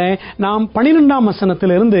அதிகாரத்தில் நாம் 12ஆம்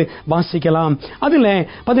வசனத்திலிருந்து வாசிக்கலாம். அதில்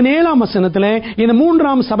 17ஆம் வசனத்தில் இந்த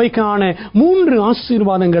 3ஆம் சபைக்கான 3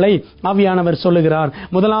 ஆசீர்வாதங்களை ஆவியானவர் சொல்லுகிறார்.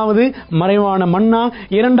 முதலாவது மறைவான மன்னா,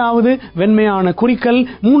 2வது வெண்மையான குறிக்கல்,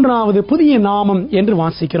 3வது புதிய நாமம் என்று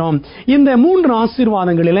வாசிக்கிறோம். இந்த 3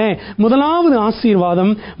 ஆசீர்வாதங்களிலே முதலாவது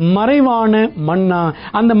ஆசீர்வாதம் மறைவான மன்னா.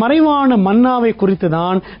 அந்த மறைவான மன்னாவை குறித்து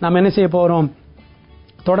தான் நாம் என்ன செய்ய போறோம்,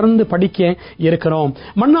 தொடர்ந்து படிக்க இருக்கிறோம்.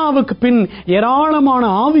 மன்னாவுக்கு பின் ஏராளமான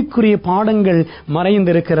ஆவிக்குரிய பாடங்கள்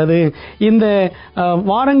மறைந்திருக்கிறது. இந்த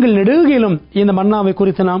வாரங்கள் நெடுகிலும் இந்த மன்னாவை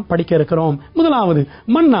குறித்து நாம் படிக்க இருக்கிறோம். முதலாவது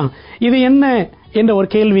மன்னா, இது என்ன என்ற ஒரு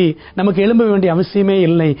கேள்வி நமக்கு எழும்ப வேண்டிய அவசியமே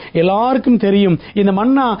இல்லை. எல்லாருக்கும் தெரியும். இந்த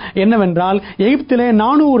மன்னா என்னவென்றால், எகிப்திலே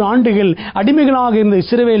 400 ஆண்டுகள் அடிமைகளாக இருந்த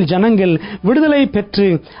இஸ்ரவேல் ஜனங்கள் விடுதலை பெற்று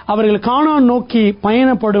அவர்கள் கானான் நோக்கி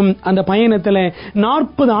பயணப்படும் அந்த பயணத்திலே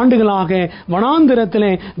 40 ஆண்டுகளாக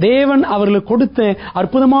வனாந்திரத்திலே தேவன் அவர்களுக்கு கொடுத்த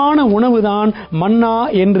அற்புதமான உணவுதான் மன்னா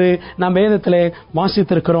என்று நாம் வேதத்திலே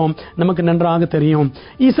வாசித்திருக்கிறோம். நமக்கு நன்றாக தெரியும்.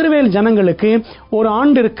 இஸ்ரவேல் ஜனங்களுக்கு ஒரு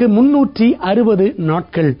ஆண்டிற்கு 360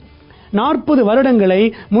 நாட்கள், 40 வருடங்களை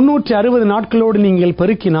 360 நாட்களோடு நீங்கள்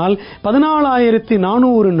பெருக்கினால்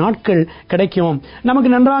 14,400 நாட்கள் கிடைக்கும். நமக்கு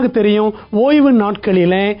நன்றாக தெரியும், ஓய்வு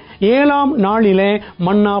நாட்களிலே 7ஆம் நாளிலே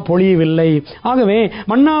மன்னா பொழியவில்லை. ஆகவே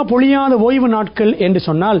மன்னா பொழியாத ஓய்வு நாட்கள் என்று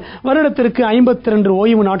சொன்னால் வருடத்திற்கு 52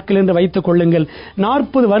 ஓய்வு நாட்கள் என்று வைத்துக் கொள்ளுங்கள்.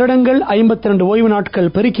 40 வருடங்கள் 52 ஓய்வு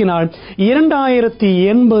நாட்கள் பெருக்கினால்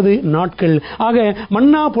 2080 நாட்கள். ஆக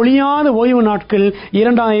மன்னா பொழியாத ஓய்வு நாட்கள்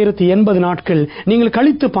 2080 நாட்கள். நீங்கள்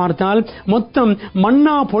கழித்து பார்த்தால் மொத்தம்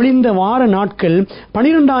மன்னா பொழிந்த வார நாட்கள்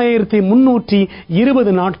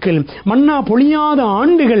 12,320 நாட்கள். மன்னா பொழியாத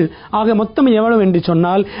ஆண்டுகள் ஆக மொத்தம் எவ்வளவு என்று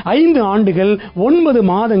சொன்னால் 5 ஆண்டுகள் 9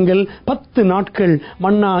 மாதங்கள் 10 நாட்கள்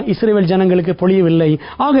மன்னா இஸ்ரவேல் ஜனங்களுக்கு பொழியவில்லை.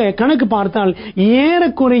 ஆக கணக்கு பார்த்தால்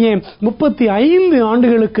ஏறக்குறைய 35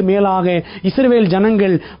 ஆண்டுகளுக்கு மேலாக இஸ்ரவேல்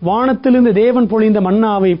ஜனங்கள் வானத்திலிருந்து தேவன் பொழிந்த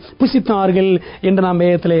மன்னாவை புசித்தார்கள் என்று நாம்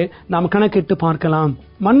வேதத்திலே நாம் கணக்கிட்டு பார்க்கலாம்.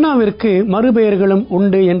 மன்னாவிற்கு மறுபெயர்களும்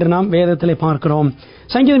உண்டு என்று நாம் வேதத்திலே பார்க்கிறோம்.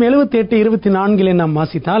 சங்கீதம் 78:24 நாம்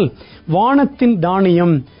வாசித்தால், வானத்தின்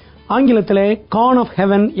தானியம், ஆங்கிலத்திலே கார்ன் ஆஃப்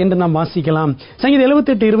ஹெவன் என்று நாம் வாசிக்கலாம். சங்கீதம்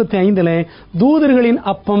 78:25 தூதர்களின்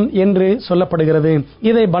அப்பம் என்று சொல்லப்படுகிறது.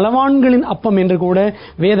 இதை பலவான்களின் அப்பம் என்று கூட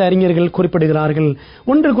வேத அறிஞர்கள் குறிப்பிடுகிறார்கள்.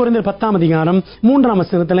 1 கொரிந்தியர் 10ஆம் அதிகாரம் 3ஆம்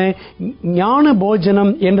வசனத்தில் ஞான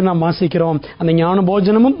போஜனம் என்று நாம் வாசிக்கிறோம். அந்த ஞான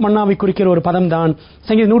போஜனமும் மன்னாவை குறிக்கிற ஒரு பதம் தான்.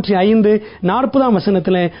 சங்கீதம் 105 40ஆம்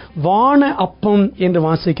வசனத்தில் வான அப்பம் என்று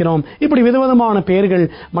வாசிக்கிறோம். இப்படி விதவிதமான பெயர்கள்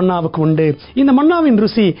மன்னாவுக்கு உண்டு. இந்த மன்னாவின்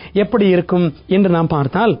ருசி எப்படி இருக்கும் என்று நாம்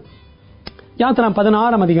பார்த்தால், யாத்திராம்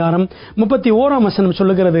 16ஆம் அதிகாரம் 31ஆம் வசனம்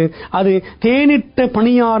சொல்லுகிறது, அது தேனிட்ட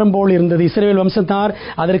பணியாரம் போல் இருந்தது. இஸ்ரவேல் வம்சத்தார்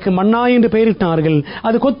அதற்கு மன்னா என்று பெயரிட்டார்கள்.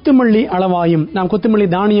 அது கொத்துமல்லி அளவாயும், நாம் கொத்துமல்லி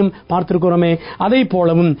தானியம் பார்த்திருக்கிறோமே, அதை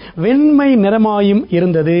போலவும் வெண்மை நிறமாயும்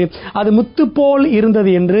இருந்தது. அது முத்து போல்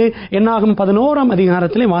இருந்தது என்று என்னாகும் 11ஆம்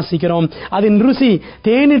அதிகாரத்திலே வாசிக்கிறோம். அதன் ருசி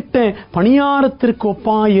தேனிட்ட பணியாரத்திற்கு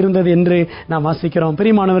ஒப்பாய் இருந்தது என்று நாம் வாசிக்கிறோம்.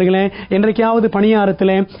 பிரியமானவர்களே, என்றைக்காவது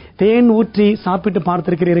பணியாரத்திலே தேன் ஊற்றி சாப்பிட்டு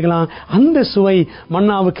பார்த்திருக்கிறீர்களா? அந்த சுவை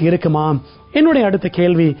மன்னாவுக்கு இருக்குமா? என்னுடைய அடுத்த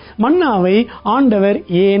கேள்வி, மன்னாவை ஆண்டவர்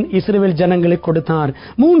ஏன் இஸ்ரவேல் ஜனங்களுக்கு கொடுத்தார்?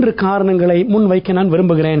 3 காரணங்களை முன்வைக்க நான்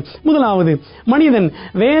விரும்புகிறேன். முதலாவது, மனிதன்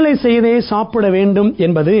வேலை செய்தே சாப்பிட வேண்டும்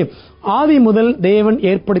என்பது ஆதி முதல் தேவன்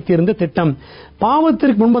ஏற்படுத்தியிருந்த திட்டம்.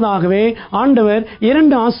 பாவத்திற்கு முன்பதாகவே ஆண்டவர்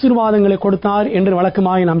 2 ஆசீர்வாதங்களை கொடுத்தார் என்று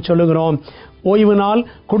வழக்கமாக நாம் சொல்லுகிறோம். ஓய்வு நாள்,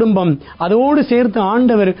 குடும்பம், அதோடு சேர்த்து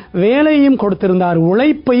ஆண்டவர் வேலையும் கொடுத்திருந்தார்.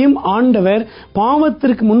 உழைப்பையும் ஆண்டவர்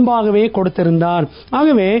பாவத்திற்கு முன்பாகவே கொடுத்திருந்தார்.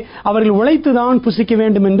 ஆகவே அவர்கள் உழைத்துதான் புசிக்க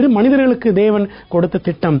வேண்டும் என்று மனிதர்களுக்கு தேவன் கொடுத்த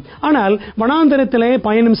திட்டம். ஆனால் வனாந்தரத்திலே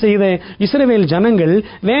பயணம் செய்த இஸ்ரவேல் ஜனங்கள்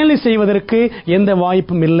வேலை செய்வதற்கு எந்த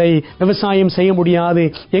வாய்ப்பும் இல்லை. விவசாயம் செய்ய முடியாது.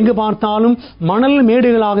 எங்கு பார்த்தாலும் மணல்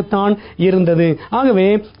மேடுகளாகத்தான் இருந்தது. ஆகவே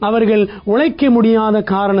அவர்கள் உழைக்க முடியாத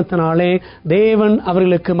காரணத்தினாலே தேவன்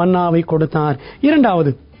அவர்களுக்கு மன்னாவை கொடுத்தார்.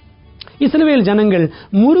 இரண்டாவது, இஸ்ரவேல் ஜனங்கள்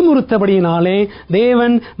முறுமுறுத்தபடியினாலே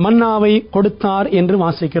தேவன் மன்னாவை கொடுத்தார் என்று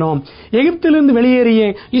வாசிக்கிறோம். எகிப்திலிருந்து வெளியேறிய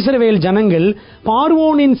இஸ்ரவேல் ஜனங்கள்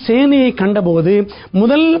பார்வோனின் சேனையை கண்டபோது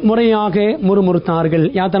முதல் முறையாக முறுமுறுத்தார்கள்.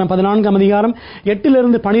 யாத்திராகமம் 14 அதிகாரம்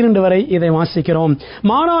 8-12 வரை இதை வாசிக்கிறோம்.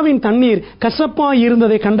 மாராவின் தண்ணீர் கசப்பாய்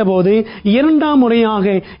இருந்ததை கண்டபோது இரண்டாம்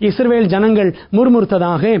முறையாக இஸ்ரவேல் ஜனங்கள்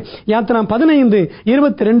முறுமுறுத்ததாக யாத்திராகமம் 15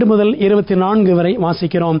 22-24 வரை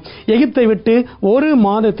வாசிக்கிறோம். எகிப்தை விட்டு ஒரு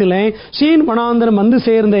மாதத்திலே சீன் வனாந்தரம் வந்து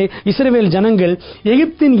சேர்ந்த இஸ்ரவேல் ஜனங்கள்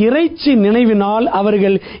எகிப்தின் இறைச்சி நினைவினால்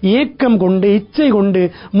அவர்கள் ஏக்கம் கொண்டு இச்சை கொண்டு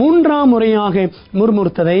மூன்றாம் முறையாக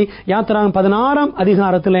முறுமுறுத்ததை யாத்திராகமம் 16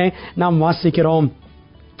 அதிகாரத்திலே நாம் வாசிக்கிறோம்.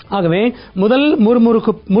 ஆகவே முதல்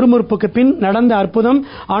முறுமுறுப்புக்கு பின் நடந்த அற்புதம்,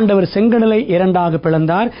 ஆண்டவர் செங்கடலை இரண்டாக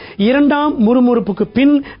பிளந்தார். இரண்டாம் முறுமுறுப்புக்கு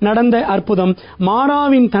பின் நடந்த அற்புதம்,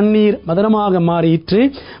 மாராவின் தண்ணீர் மதுரமாக மாறிற்று.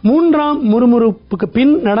 மூன்றாம் முறுமுறுப்புக்கு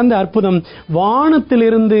பின் நடந்த அற்புதம்,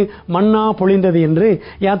 வானத்திலிருந்து மன்னா பொழிந்தது என்று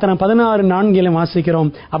யாத்திராகமம் 16:4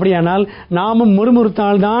 வாசிக்கிறோம். அப்படியானால் நாமும்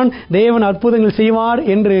முறுமுறுத்தால்தான் தேவன் அற்புதங்கள் செய்வார்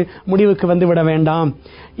என்று முடிவுக்கு வந்துவிட வேண்டாம்.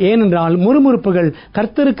 ஏனென்றால் முறுமுறுப்புகள்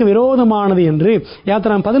கர்த்தருக்கு விரோதமானது என்று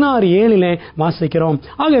யாத்திராகமம் 16:7 வாசிக்கிறோம்.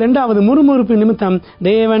 ஆக இரண்டாவது முறுமுறுப்பு நிமித்தம்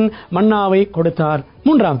தேவன் மன்னாவை கொடுத்தார்.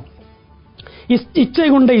 மூன்றாவது, இச்சை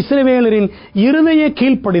கொண்ட இஸ்ரவேலரின் இருதய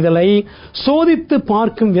கீழ்ப்படிதலை சோதித்து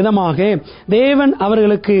பார்க்கும் விதமாக தேவன்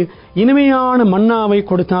அவர்களுக்கு இனிமையான மன்னாவை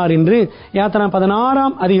கொடுத்தார் என்று யாத்திராகமம் 16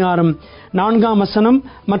 அதிகாரம் 4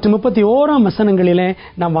 மற்றும் 31 வசனங்களிலே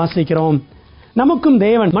நாம் வாசிக்கிறோம். நமக்கும்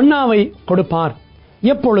தேவன் மன்னாவை கொடுப்பார்.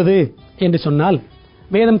 எப்பொழுது என்று சொன்னால்,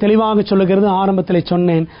 வேதம் தெளிவாக சொல்லுகிறது. ஆரம்பத்தில்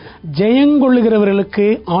சொன்னேன், ஜெயங்கொள்ளுகிறவர்களுக்கு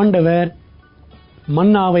ஆண்டவர்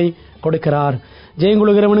மன்னாவை கொடுக்கிறார்.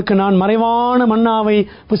 ஜெயங்கொள்ளுகிறவனுக்கு நான் மறைவான மன்னாவை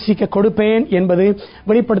புசிக்க கொடுப்பேன் என்பது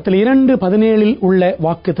வெளிப்படுத்தல் 2:17 உள்ள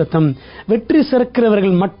வாக்குத்தத்தம். வெற்றி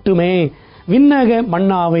சிறக்கிறவர்கள் மட்டுமே விண்ணக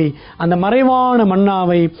மன்னாவை, அந்த மறைவான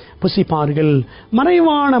மன்னாவை புசிப்பார்கள்.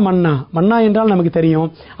 மறைவான மன்னா, மன்னா என்றால் நமக்கு தெரியும்.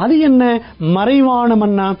 அது என்ன மறைவான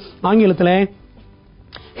மன்னா? ஆங்கிலத்தில்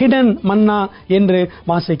ஹிடன் மன்னா என்று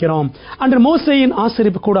வாசிக்கிறோம். அன்று மோசேயின்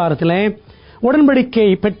ஆசரிப்பு கூடாரத்திலே உடன்படிக்கை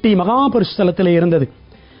பெட்டி மகா பரிசுத்தலத்தில் இருந்தது.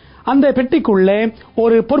 அந்த பெட்டிக்குள்ளே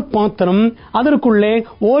ஒரு பொற்பாத்திரம், அதற்குள்ளே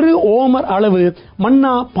 1 ஓமர் அளவு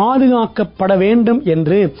மன்னா பாதுகாக்கப்பட வேண்டும்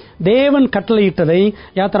என்று தேவன் கட்டளையிட்டதை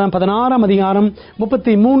யாத்திராகமம் 16 அதிகாரம்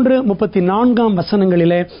 33-34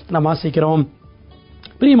 வசனங்களிலே நாம் வாசிக்கிறோம்.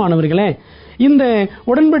 பிரியமானவர்களே, இந்த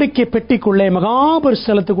உடன்படிக்கை பெட்டிக்குள்ளே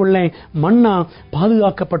மகாபரிசுத்தலத்துக்குள்ளே மன்னா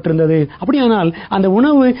பாதுகாக்கப்பட்டிருந்தது. அப்படியானால் அந்த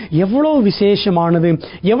உணவு எவ்வளவு விசேஷமானது,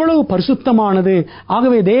 எவ்வளவு பரிசுத்தமானது.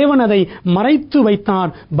 ஆகவே தேவன் அதை மறைத்து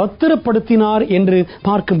வைத்தார், பத்திரப்படுத்தினார் என்று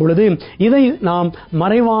பார்க்கும் பொழுது இதை நாம்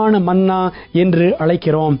மறைவான மன்னா என்று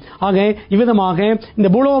அழைக்கிறோம். ஆக இவ்விதமாக இந்த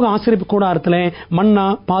பூலோக ஆசரிப்பு கூடாரத்திலே மன்னா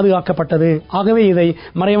பாதுகாக்கப்பட்டது. ஆகவே இதை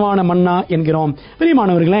மறைவான மன்னா என்கிறோம்.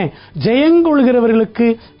 பிரியமானவர்களே, ஜெயங்கொள்கிறவர்களுக்கு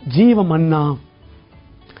ஜீவ மன்னா,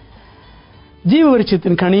 ஜீவ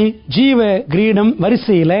விருட்சத்தின் கனி, ஜீவ கிரீடம்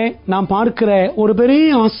வரிசையில நாம் பார்க்கிற ஒரு பெரிய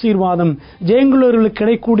ஆசீர்வாதம், ஜெயங்குள்ளவர்களுக்கு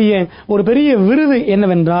கிடைக்கக்கூடிய ஒரு பெரிய விருது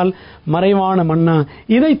என்னவென்றால் மறைவான மன்னா.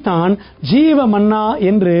 இதைத்தான் ஜீவ மன்னா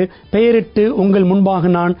என்று பெயரிட்டு உங்கள்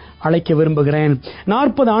முன்பாக நான் அழைக்க விரும்புகிறேன்.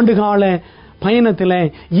 40 ஆண்டுகால பயணத்தில்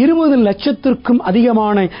 20 லட்சத்திற்கும்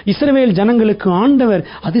அதிகமான இஸ்ரவேல் ஜனங்களுக்கு ஆண்டவர்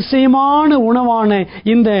அதிசயமான உணவான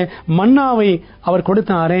இந்த மன்னாவை அவர்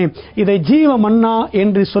கொடுத்தாரே. இதை ஜீவ மன்னா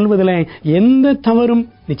என்று சொல்வதில் எந்த தவறும்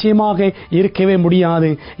நிச்சயமாக இருக்கவே முடியாது.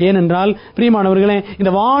 ஏனென்றால் பிரியமானவர்களே,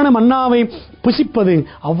 இந்த வான மன்னாவை புசிப்பது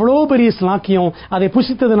அவ்வளோ பெரிய ஸ்லாக்கியம். அதை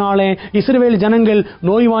புசித்ததினாலே இஸ்ரவேல் ஜனங்கள்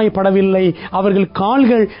நோய்வாய்ப்படவில்லை, அவர்கள்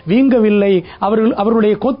கால்கள் வீங்கவில்லை,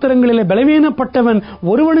 அவர்களுடைய கோத்திரங்களிலே பலவீனப்பட்டவன்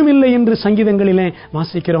ஒருவனும் இல்லை என்று சங்கீதங்களிலே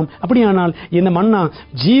வாசிக்கிறோம். அப்படியானால் இந்த மன்னா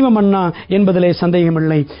ஜீவ மன்னா என்பதிலே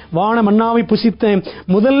சந்தேகமில்லை. வான மன்னாவை புசித்த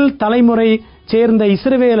முதல் தலைமுறை சேர்ந்த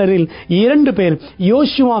இஸ்ரவேலரில் 2 பேர்,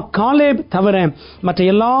 யோசுவா காலேப் தவிர மற்ற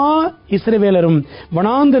எல்லா இஸ்ரவேலரும்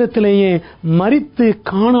வனாந்தரத்திலேயே மரித்து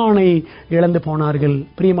கானானை இழந்து போனார்கள்.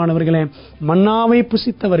 பிரியமானவர்களே, மன்னாவை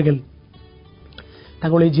புசித்தவர்கள்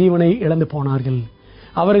தங்களுடைய ஜீவனை இழந்து போனார்கள்.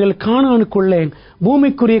 அவர்கள் கானானுக்குள்ளே,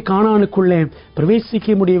 பூமிக்குரிய கானானுக்குள்ளே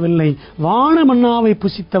பிரவேசிக்க முடியவில்லை. வான மன்னாவை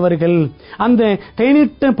புசித்தவர்கள், அந்த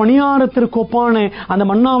தேனிட்ட பணியாரத்திற்கு ஒப்பான அந்த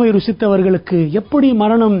மன்னாவை ருசித்தவர்களுக்கு எப்படி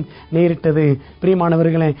மரணம் நேரிட்டது?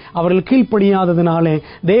 பிரியமானவர்களே, அவர்கள் கீழ்ப்படியாததினாலே,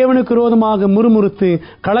 தேவனுக்கு விரோதமாக முறுமுறுத்து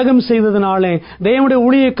கலகம் செய்ததினாலே, தேவனுடைய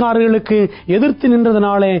ஊழியக்காரர்களுக்கு எதிர்த்து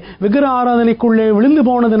நின்றதினாலே, விக்கிர ஆராதனைக்குள்ளே விழுந்து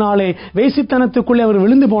போனதினாலே, வேசித்தனத்துக்குள்ளே அவர்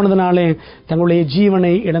விழுந்து போனதினாலே தங்களுடைய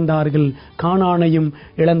ஜீவனை இழந்தார்கள், கானானையும்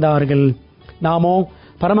இழந்தார்கள். நாமோ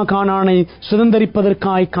பரம கானானை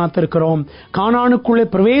சுதந்தரிப்பதற்காய் காத்திருக்கிறோம். கானானுக்குள்ளே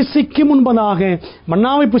பிரவேசிக்கும் முன்பதாக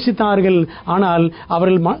மன்னாவை புசித்தார்கள். ஆனால்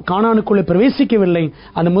அவர்கள் கானானுக்குள்ளே பிரவேசிக்கவில்லை,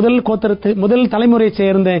 அந்த முதல் தலைமுறையை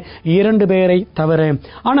சேர்ந்த 2 பேரை தவிர.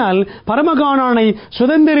 ஆனால் பரம கானானை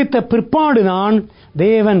சுதந்தரித்த பிற்பாடுதான்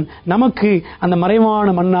தேவன் நமக்கு அந்த மறைவான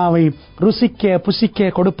மன்னாவை ருசிக்க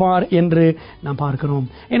புசிக்க கொடுப்பார் என்று நாம் பார்க்கிறோம்.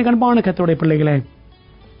 எனக்கு அன்பான கர்த்தருடைய பிள்ளைகளே,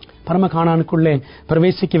 பரம கானானுக்குள்ளே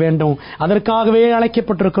பிரவேசிக்க வேண்டும். அதற்காகவே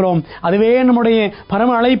அழைக்கப்பட்டிருக்கிறோம். அதுவே நம்முடைய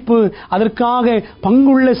பரம அழைப்பு. அதற்காக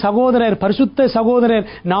பங்குள்ள சகோதரர், பரிசுத்த சகோதரர்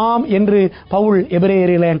நாம் என்று பவுல்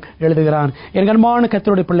எபிரேயரிலே எழுதுகிறார். என் அன்பான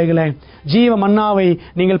கர்த்தருடைய பிள்ளைகளே, ஜீவ மன்னாவை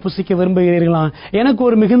நீங்கள் புசிக்க விரும்புகிறீர்களா? எனக்கு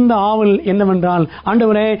ஒரு மிகுந்த ஆவல் என்னவென்றால்,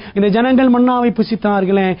 ஆண்டவரே, இந்த ஜனங்கள் மன்னாவை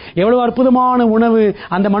புசித்தார்களே, எவ்வளவு அற்புதமான உணவு,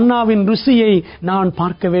 அந்த மன்னாவின் ருசியை நான்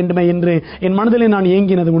பார்க்க வேண்டுமே என்று என் மனதிலே நான்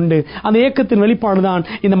ஏங்கினது உண்டு. அந்த ஏக்கத்தின் வெளிப்பாடுதான்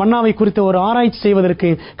இந்த மன்னாவை குறித்த ஒரு ஆராய்ச்சி செய்வதற்கு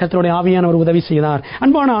கர்த்தருடைய ஆவியானவர் உதவி செய்தார்.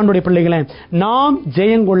 அன்பான ஆண்டவருடைய பிள்ளைகளே, நாம்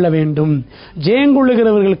ஜெயங்கொள்ள வேண்டும்.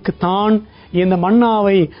 ஜெயங்கொள்ளுகிறவர்களுக்கு தான் இந்த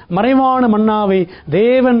மன்னாவை, மறைவான மன்னாவை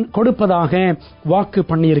தேவன் கொடுப்பதாக வாக்கு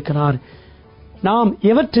பண்ணியிருக்கிறார். நாம்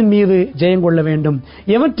எவற்றின் மீது ஜெயங்கொள்ள வேண்டும்,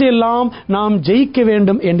 எவற்றையெல்லாம் நாம் ஜெயிக்க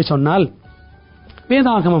வேண்டும் என்று சொன்னால்,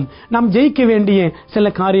 வேதாகமம் நாம் ஜெயிக்க வேண்டிய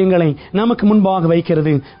சில காரியங்களை நமக்கு முன்பாக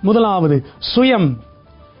வைக்கிறது. முதலாவது சுயம்,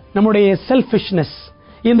 நம்முடைய செல்ஃபிஷ்னஸ்.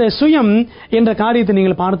 இந்த சுயம் என்ற காரியத்தை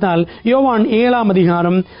நீங்கள் பார்த்தால், யோவான் 7ஆம்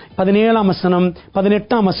அதிகாரம் 17ஆம் வசனம்,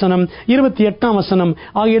 18ஆம் வசனம், 28ஆம் வசனம்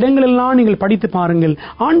ஆகிய இடங்களெல்லாம் நீங்கள் படித்து பாருங்கள்.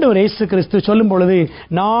 ஆண்டவர் இயேசு கிறிஸ்து சொல்லும் பொழுது,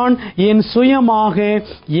 நான் என் சுயமாக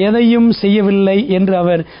எதையும் செய்யவில்லை என்று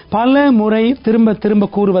அவர் பல முறை திரும்ப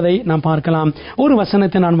திரும்ப கூறுவதை நாம் பார்க்கலாம். ஒரு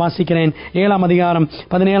வசனத்தை நான் வாசிக்கிறேன். 7ஆம் அதிகாரம்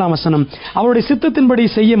 17ஆம் வசனம், அவருடைய சித்தத்தின்படி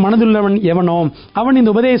செய்ய மனதுள்ளவன் எவனோ அவன்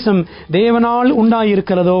இந்த உபதேசம் தேவனால்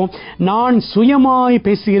உண்டாயிருக்கிறதோ நான் சுயமாய்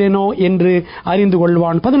பேசுகிறேனோ என்று அறிந்து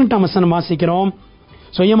கொள்வான். 18ஆம் வசனம் வாசிக்கிறோம்.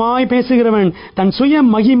 சுயமாய் பேசுகிறவன் தன் சுய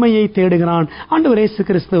மகிமையை தேடுகிறான். ஆண்டவர் இயேசு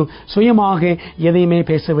கிறிஸ்து சுயமாக எதையுமே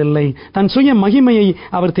பேசவில்லை, தன் சுய மகிமையை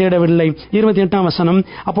அவர் தேடவில்லை. 28ஆம் வசனம்,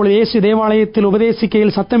 அப்பொழுது இயேசு தேவாலயத்தில்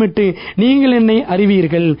உபதேசிக்கையில் சத்தமிட்டு, நீங்கள் என்னை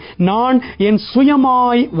அறிவீர்கள், நான் என்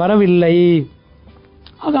சுயமாய் வரவில்லை.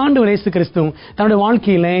 ஆண்டவர் இயேசு கிறிஸ்து தன்னுடைய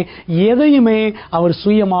வாழ்க்கையில எதையுமே அவர்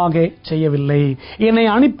சுயமாக செய்யவில்லை. என்னை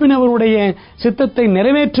அனுப்பினவருடைய சித்தத்தை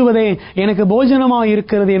நிறைவேற்றுவதே எனக்கு போஜனமாக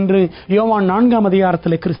இருக்கிறது என்று யோவான் 4ஆம்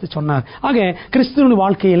அதிகாரத்தில் கிறிஸ்து சொன்னார். ஆக கிறிஸ்துவின்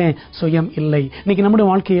வாழ்க்கையிலே சுயம் இல்லை. இன்னைக்கு நம்முடைய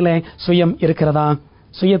வாழ்க்கையிலே சுயம் இருக்கிறதா?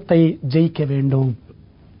 சுயத்தை ஜெயிக்க வேண்டும்.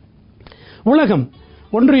 உலகம்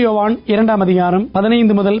 1 யோவான் 2ஆம் அதிகாரம்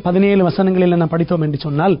 15 முதல் 17 வசனங்களில் நாம் படித்தோம் என்று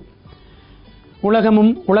சொன்னால், உலகமும்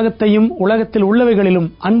உலகத்தையும் உலகத்தில் உள்ளவைகளிலும்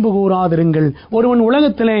அன்பு கூறாதிருங்கள். ஒருவன்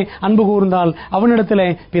உலகத்திலே அன்பு கூர்ந்தால் அவனிடத்திலே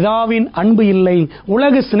பிதாவின் அன்பு இல்லை.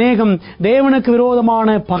 உலக சிநேகம் தேவனுக்கு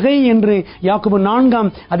விரோதமான பகை என்று யாக்கோபு 4ஆம்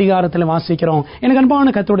அதிகாரத்தில் வாசிக்கிறோம். எனக்கு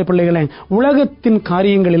அன்பான கர்த்தருடைய பிள்ளைகளே, உலகத்தின்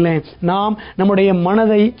காரியங்களிலே நாம் நம்முடைய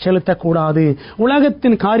மனதை செலுத்தக்கூடாது.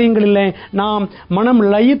 உலகத்தின் காரியங்களிலே நாம் மனம்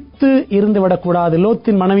லயித்து இருந்துவிடக்கூடாது.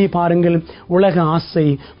 லோத்தின் மனைவி பாருங்கள், உலக ஆசை,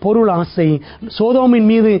 பொருள் ஆசை, சோதோமின்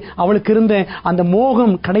மீது அவளுக்கு இருந்த அந்த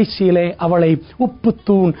மோகம் கடைசியிலே அவளை உப்பு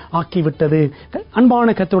தூண் ஆக்கிவிட்டது.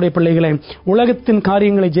 அன்பான கர்த்தருடைய பிள்ளைகளே, உலகத்தின்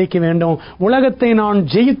காரியங்களை ஜெயிக்க வேண்டும். உலகத்தை நான்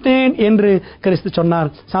ஜெயித்தேன் என்று கிறிஸ்து சொன்னார்.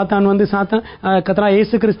 சாத்தான் வந்து கர்த்தராகிய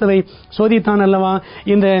இயேசு கிறிஸ்துவை சோதித்தான் அல்லவா?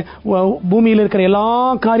 இந்த பூமியில் இருக்கிற எல்லா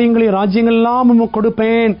காரியங்களையும், ராஜ்யங்கள் எல்லாம்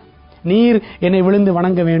கொடுப்பேன், நீர் என்னை விழுந்து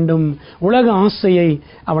வணங்க வேண்டும். உலக ஆசையை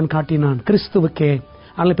அவன் காட்டினான் கிறிஸ்துவுக்கே.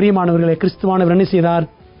 ஆனால் பிரியமானவர்களே, கிறிஸ்துவானவர் என்ன செய்தார்?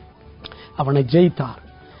 அவனை ஜெயித்தார்.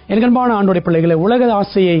 எனக்கு அன்பான ஆண்டவருடைய பிள்ளைகளை, உலக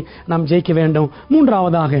ஆசையை நாம் ஜெயிக்க வேண்டும்.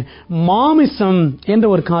 மூன்றாவதாக மாமிசம் என்ற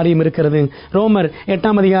ஒரு காரியம் இருக்கிறது. ரோமர்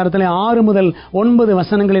 8ஆம் அதிகாரத்தில் 6 முதல் 9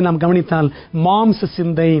 வசனங்களை நாம் கவனித்தால்,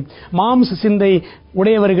 மாம்ச சிந்தை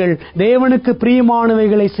உடையவர்கள் தேவனுக்கு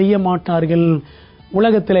பிரியமானவைகளை செய்ய மாட்டார்கள்.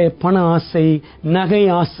 உலகத்திலே பண ஆசை, நகை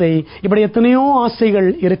ஆசை, இப்படி எத்தனையோ ஆசைகள்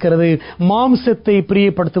இருக்கிறது. மாம்சத்தை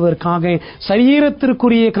பிரியப்படுத்துவதற்காக,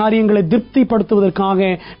 சரீரத்திற்குரிய காரியங்களை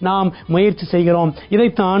திருப்திப்படுத்துவதற்காக நாம் முயற்சி செய்கிறோம்.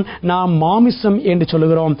 இதைத்தான் நாம் மாமிசம் என்று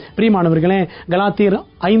சொல்லுகிறோம். பிரியமானவர்களே, கலாத்தியர்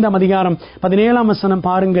 5ஆம் அதிகாரம் 17ஆம் வசனம்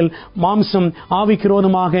பாருங்கள். மாம்சம் ஆவிக்கு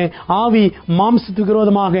விரோதமாக, ஆவி மாம்சத்துக்கு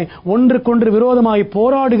விரோதமாக ஒன்றுக்கொன்று விரோதமாய்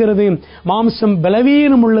போராடுகிறது. மாம்சம்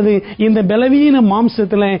பலவீனம் உள்ளது. இந்த பலவீன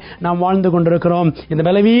மாம்சத்தில் நாம் வாழ்ந்து கொண்டிருக்கிறோம். இந்த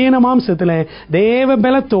பலவீன மாம்சத்தில் தேவ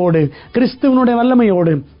பலத்தோடு, கிறிஸ்துவனுடைய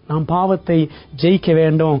வல்லமையோடு நாம் பாவத்தை ஜெயிக்க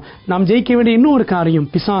வேண்டும். நாம் ஜெயிக்க வேண்டிய இன்னொரு காரியம்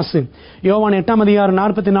பிசாசு. யோவான் 8ஆம் அதிகாரம்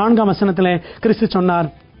 44ஆம் வசனத்தில் கிறிஸ்து சொன்னார்,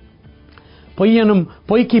 பொய்யனும்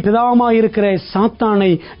பொய்க்கு பிதாவுமாய் இருக்கிற சாத்தானை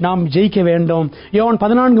நாம் ஜெயிக்க வேண்டும். யோவான்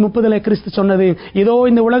 14:30 கிறிஸ்து சொன்னது, இதோ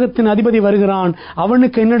இந்த உலகத்தின் அதிபதி வருகிறான்,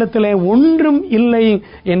 அவனுக்கு என்னிடத்தில் ஒன்றும் இல்லை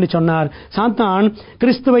என்று சொன்னார். சாத்தான்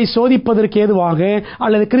கிறிஸ்துவை சோதிப்பதற்கு ஏதுவாக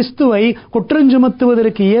அல்லது கிறிஸ்துவை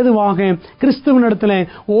குற்றஞ்சுமத்துவதற்கு ஏதுவாக கிறிஸ்துவனிடத்தில்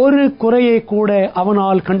ஒரு குறையை கூட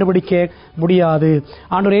அவனால் கண்டுபிடிக்க முடியாது.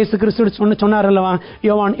 ஆண்டவர் இயேசு கிறிஸ்து சொன்னார் அல்லவா,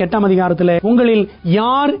 யோவான் 8ஆம் அதிகாரத்தில், உங்களில்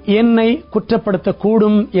யார் என்னை குற்றப்படுத்த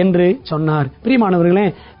கூடும் என்று சொன்னார். பிரியமானவர்களே,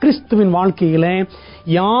 கிறிஸ்துவின் வாழ்க்கையிலே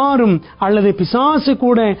யாரும் அல்லது பிசாசு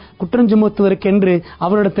கூட குற்றம் சுமத்துவதற்கென்று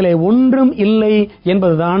அவரிடத்தில் ஒன்றும் இல்லை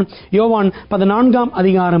என்பதுதான் யோவான் 14ஆம்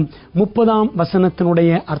அதிகாரம் 30ஆம்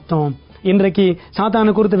வசனத்தினுடைய அர்த்தம். இன்றைக்கு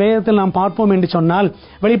சாத்தானை குறித்து வேதத்தில் நாம் பார்ப்போம் என்று சொன்னால்,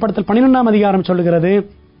 வெளிப்படுத்தல் 12ஆம் அதிகாரம் சொல்லுகிறது,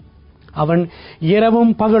 அவன் இரவும்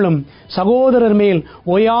பகலும் சகோதரர் மேல்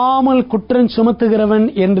ஓயாமல் குற்றம் சுமத்துகிறவன்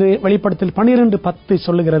என்று வெளிப்படுத்தல் 12:10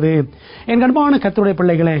 சொல்லுகிறது. என் அன்பான கர்த்தருடைய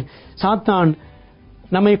பிள்ளைகளே, சாத்தான்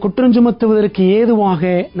நம்மை குற்றம் சுமத்துவதற்கு ஏதுவாக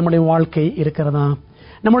நம்முடைய வாழ்க்கை இருக்கிறதா?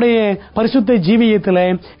 நம்முடைய பரிசுத்த ஜீவியத்திலே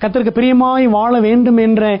கர்த்தருக்கு பிரியமாய் வாழ வேண்டும்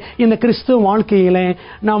என்ற இந்த கிறிஸ்துவ வாழ்க்கையிலே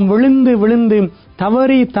நாம் விழுந்து விழுந்து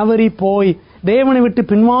தவறி போய் தேவனை விட்டு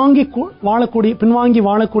பின்வாங்கி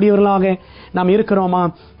வாழக்கூடியவர்களாக நாம் இருக்கிறோமா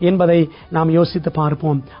என்பதை நாம் யோசித்து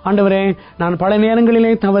பார்ப்போம். ஆண்டவரே, நான் பல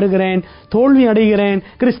நேரங்களிலே தவறுகிறேன், தோல்வி அடைகிறேன்,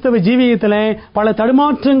 கிறிஸ்தவ ஜீவியத்திலே பல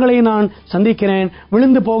தடுமாற்றங்களை நான் சந்திக்கிறேன்,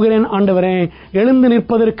 விழுந்து போகிறேன். ஆண்டவரே, எழுந்து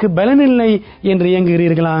நிற்பதற்கு பலனில்லை என்று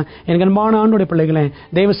இயங்குகிறீர்களா? என் அன்பான ஆண்டவருடைய பிள்ளைகளே,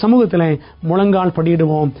 தேவ சமூகத்திலே முழங்கால்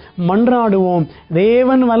படியிடுவோம், மன்றாடுவோம்.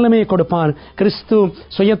 தேவன் வல்லமையை கொடுப்பார். கிறிஸ்து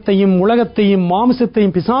சுயத்தையும் உலகத்தையும்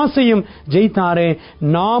மாம்சத்தையும் பிசாசையும் ஜெயித்தாரே,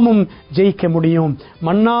 நாமும் ஜெயிக்க முடியும்.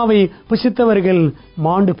 மன்னாவை புசித்தவர்கள்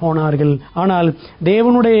மாண்டு போனார்கள். ஆனால்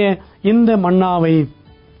தேவனுடைய இந்த மன்னாவை,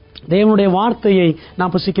 தேவனுடைய வார்த்தையை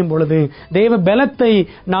நாம் புசிக்கும் பொழுது, தேவ பலத்தை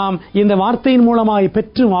நாம் இந்த வார்த்தையின் மூலமாய்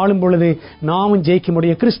பெற்று வாழும் பொழுது நாமும் ஜெயிக்க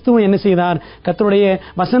முடியும். கிறிஸ்துவ என்ன செய்தார்? கர்த்தருடைய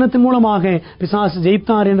வசனத்தின் மூலமாக பிசாசு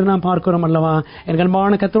ஜெயித்தார் என்று நாம் பார்க்கிறோம் அல்லவா? என்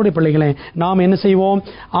அன்பான கர்த்தருடைய பிள்ளைகளே, நாம் என்ன செய்வோம்?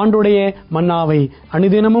 ஆண்டவருடைய மன்னாவை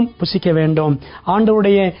அனுதினமும் புசிக்க வேண்டும்.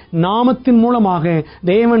 ஆண்டவருடைய நாமத்தின் மூலமாக,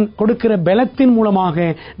 தேவன் கொடுக்கிற பலத்தின்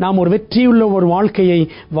மூலமாக நாம் ஒரு வெற்றியுள்ள ஒரு வாழ்க்கையை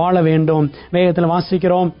வாழ வேண்டும். வேதத்தில்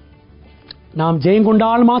வாசிக்கிறோம், நாம் ஜெயம்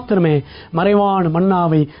கொண்டால் மாத்திரமே மறைவான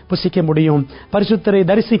மன்னாவை புசிக்க முடியும். பரிசுத்தரை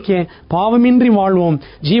தரிசிக்க பாவமின்றி வாழ்வோம்.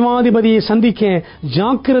 ஜீவாதிபதியை சந்திக்க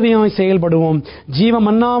ஜாக்கிரதையாய் செயல்படுவோம். ஜீவ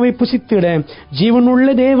மன்னாவை புசித்திட ஜீவனுள்ள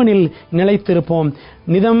தேவனில் நிலைத்திருப்போம்.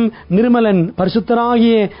 நிதம் நிர்மலன்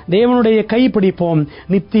பரிசுத்தராகிய தேவனுடைய கை பிடிப்போம்,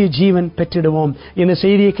 நித்திய ஜீவன் பெற்றிடுவோம். இந்த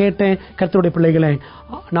செய்தியை கேட்ட கர்த்தருடைய பிள்ளைகளே,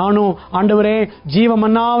 நானும் ஆண்டவரே ஜீவ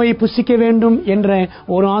மன்னாவை புசிக்க வேண்டும் என்ற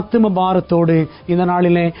ஒரு ஆத்தும பாரத்தோடு இந்த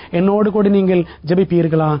நாளிலே என்னோடு கூட நீங்கள்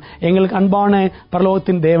ஜெபிப்பீர்களா? எங்களுக்கு அன்பான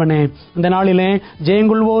பரலோகத்தின் தேவனே, இந்த நாளிலே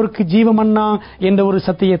ஜெயங்கொள்வோருக்கு ஜீவ மன்னா என்ற ஒரு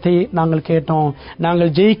சத்தியத்தை நாங்கள் கேட்டோம்.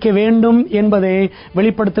 நாங்கள் ஜெயிக்க வேண்டும் என்பதே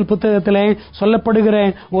வெளிப்படுத்தல் புத்தகத்திலே சொல்லப்படுகிற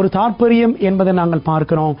ஒரு தாற்பயம் என்பதை நாங்கள்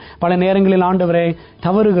பார்க்கிறோம். பல நேரங்களில் ஆண்டவரே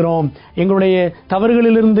தவறுகிறோம். எங்களுடைய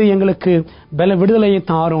தவறுகளிலிருந்து எங்களுக்கு பல விடுதலையை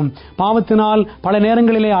தாரும். பாவத்தினால் பல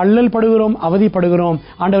நேரங்களிலே அல்லல் படுகிறோம், அவதிப்படுகிறோம்.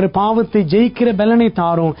 ஆண்டவரே, பாவத்தை ஜெயிக்கிற பலனை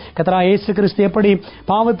தாரும். கர்த்தராகிய இயேசு கிறிஸ்து எப்படி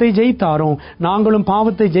பாவத்தை ஜெயித்தாரோ நாங்களும்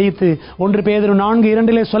பாவத்தை ஜெயித்து 1 பேதுரு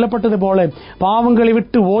 4:2 சொல்லப்பட்டது போல பாவங்களை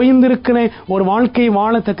விட்டு ஓய்ந்திருக்கிற ஒரு வாழ்க்கை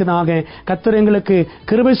வாழத்தக்கதாக கர்த்தர் எங்களுக்கு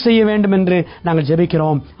கிருபை செய்ய வேண்டும் என்று நாங்கள்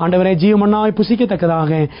ஜெபிக்கிறோம். ஆண்டவரே, ஜீவமன்னாய்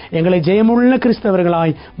புசிக்கத்தக்கதாக எங்களை ஜெயமுள்ள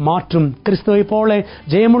கிறிஸ்தவர்களாய் மாற்றும். கிறிஸ்துவை போல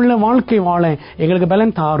ஜெயமுள்ள வாழ்க்கை வாழ எங்களுக்கு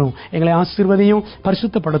பலன் தாரும். எங்களை ஆசீர்வதியும்,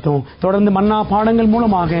 பரிசுத்தப்படுத்தும். தொடர்ந்து மன்னா பாடங்கள்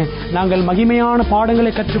மூலமாக நாங்கள் மகிமையான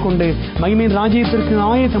பாடங்களை கற்றுக்கொண்டு மகிமையின் ராஜ்யத்திற்கு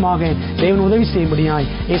ஆயத்தமாக தேவன் உதவி செய்யும்படியாய்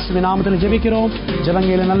இயேசுவின் நாமத்தில் ஜெபிக்கிறோம்.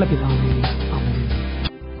 ஜெபங்களிலே நல்ல பிதாவே, ஆமென்.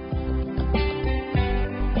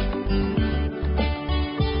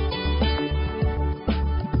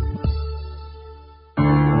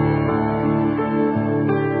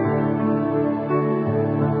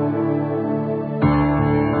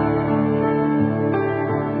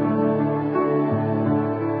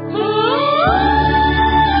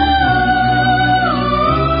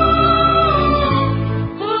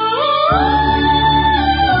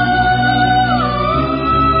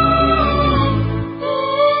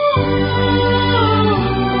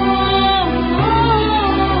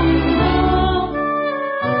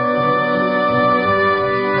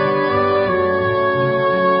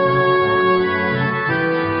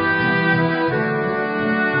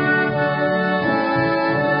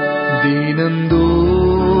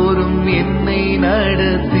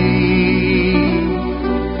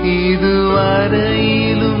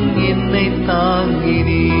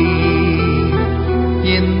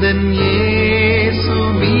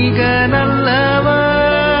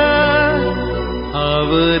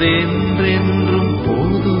 என்றென்றும்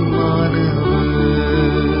போதுமானவர்.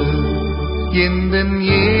 எந்தன்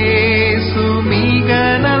இயேசு மிக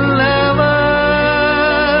நல்லவர்,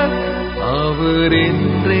 அவர்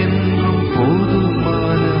என்றென்றும்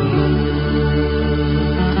போதுமானவர்.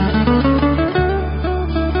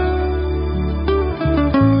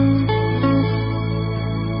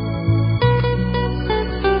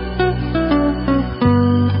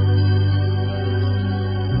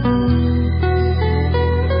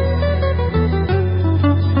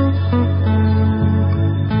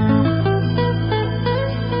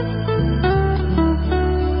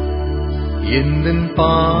 எந்தன்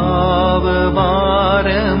பாவ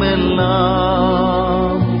பாரமெல்லாம்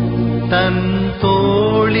தன்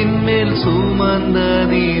தோளின் மேல் சுமந்ததினார்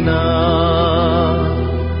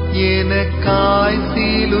எனக்காய்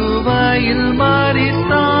சிலுவையில்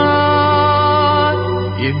மரித்தார்.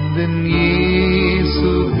 எந்தன்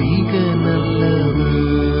இயேசு மிக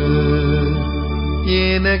நல்லவர்,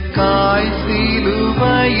 எனக்காய்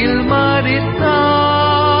சிலுவையில் மரித்தார்.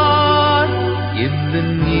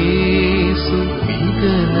 எந்தன் இயேசு மிக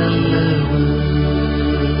நல்லவர்.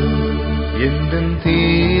 எந்தன்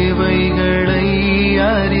தேவைகளை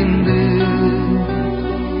அறிந்து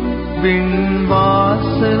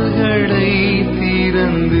விண்வாசல்களை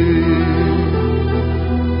திறந்து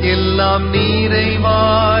எல்லாம்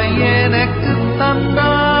நிறைவாய் எனக்கு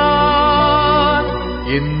தந்தார்.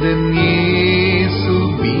 எந்தன் இயேசு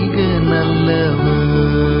மிக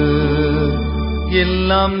நல்லவர்,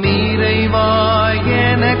 எல்லாம் நிறைவாய்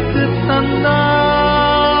எனக்கு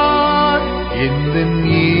தந்தார். எந்தன்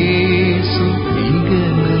இயேசு மிக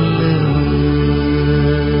நல்லவர்.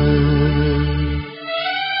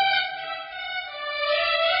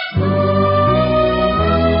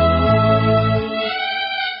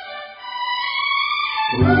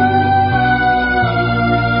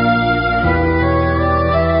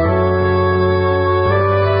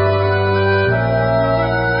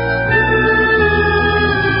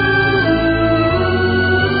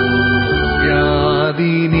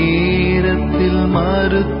 வியாதி நேரத்தில்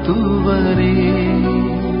மருத்துவரே,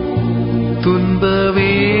 துன்ப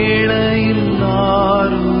வேளையில்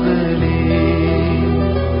ஆறுதலே,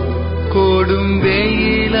 கொடும்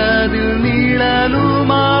வெயிலதில்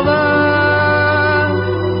நிழலுமாவர்.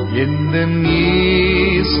 எந்தன்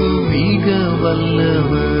இயேசு மிக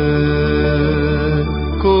வல்லவர்,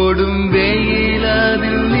 கொடும்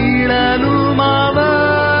வெயிலதில் நிழலுமாவர்.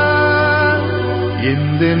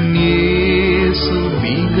 எந்தன் இயேசு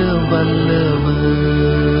மிக வல்லவர்.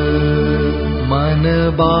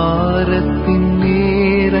 மனபாரத்தின்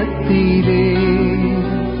நேரத்திலே,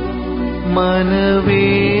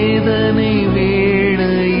 மனவேதனை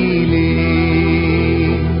வேளையிலே,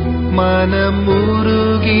 மனம்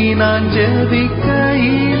உருகி நான்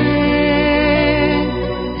ஜெபிக்கையிலே,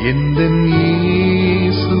 எந்தன்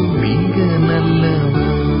இயேசு மிக நல்லவர்.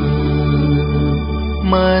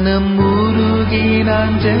 மனம் உருகி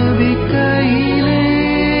நான் ஜெபிக்கையிலே,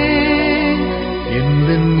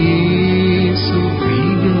 எந்தன் இயேசு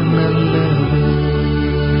மிக நல்லவர்.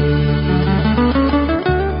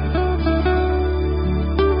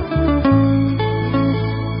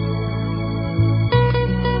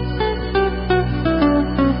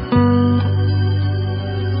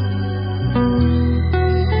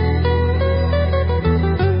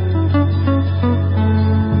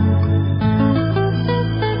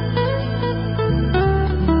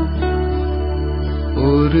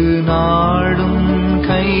 ஒரு நாடும்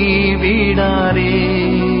கைவிடாரே,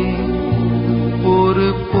 ஒரு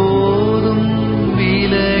போதும்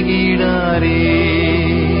விலகிடாரே,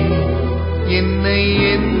 என்னை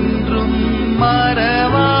என்றும்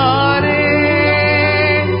மறவாரே.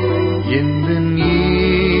 எந்தன்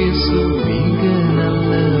இயேசு மிக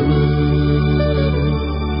நல்லவர்,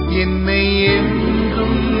 என்னை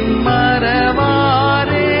என்றும்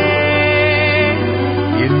மறவாரே.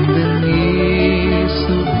 எந்தன்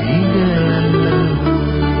இயேசு மிக நல்லவர்.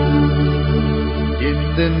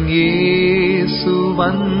 எந்தன் இயேசு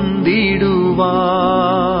வந்திடுவார்,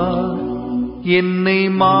 என்னை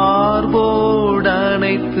மார்போடு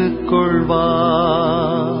அணைத்துக்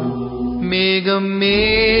கொள்வார். மேகம்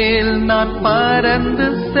மேல் நான் பறந்து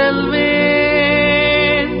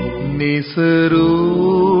செல்வேன்,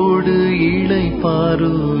 நேசரோடு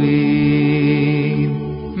இளைப்பாறுவேன்.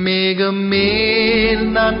 மேகம் மேல்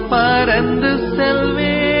நான் பறந்து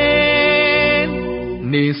செல்வேன்,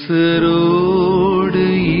 நேசரோடு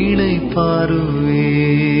இளைப்பாறுவேன்.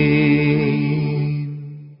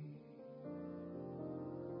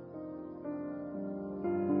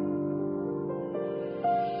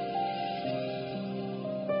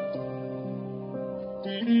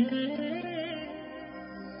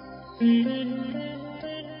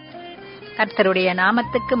 கர்த்தருடைய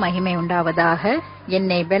நாமத்துக்கு மகிமை உண்டாவதாக.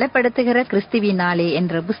 என்னை பலப்படுத்துகிற கிறிஸ்துவினாலே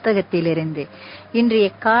என்ற புஸ்தகத்திலிருந்து இன்றைய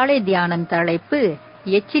காலை தியானம் தலைப்பு,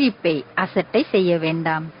 எச்சரிப்பை அசட்டை செய்ய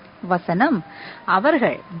வேண்டாம். வசனம்,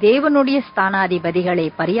 அவர்கள் தேவனுடைய ஸ்தானாதிபதிகளை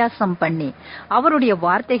பரியாசம் பண்ணி அவருடைய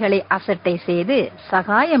வார்த்தைகளை அசட்டை செய்து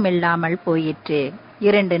சகாயமில்லாமல் போயிற்று.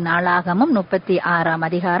 2 நாளாகமம் 36ஆம்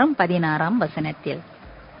அதிகாரம் 16ஆம் வசனத்தில்.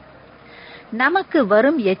 நமக்கு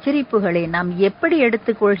வரும் எச்சரிப்புகளை நாம் எப்படி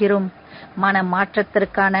எடுத்துக்கொள்கிறோம்?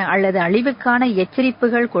 மனமாற்றத்திற்கான அல்லது அழிவுக்கான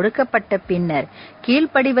எச்சரிப்புகள் கொடுக்கப்பட்ட பின்னர்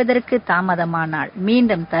கீழ்ப்படிவதற்கு தாமதமானால்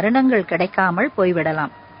மீண்டும் தருணங்கள் கிடைக்காமல்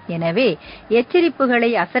போய்விடலாம். எனவே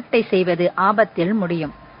எச்சரிப்புகளை அசட்டை செய்வது ஆபத்தில்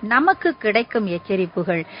முடியும். நமக்கு கிடைக்கும்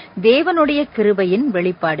எச்சரிப்புகள் தேவனுடைய கிருபையின்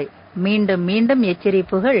வெளிப்பாடு. மீண்டும் மீண்டும்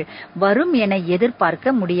எச்சரிப்புகள் வரும் என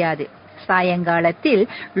எதிர்பார்க்க முடியாது. சாயங்காலத்தில்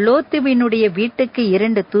லோத்துவினுடைய வீட்டுக்கு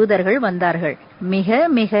 2 தூதர்கள் வந்தார்கள். மிக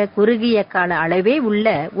மிக குறுகிய கால அளவே உள்ள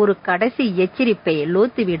ஒரு கடைசி எச்சரிப்பை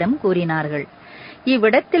லோத்துவிடம் கூறினார்கள்.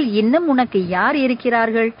 இவ்விடத்தில் இன்னும் உனக்கு யார்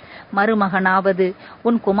இருக்கிறார்கள்? மருமகனாவது,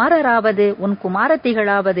 உன் குமாரராவது, உன்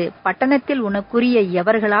குமாரத்திகளாவது, பட்டணத்தில் உனக்குரிய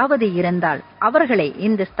எவர்களாவது இருந்தால் அவர்களை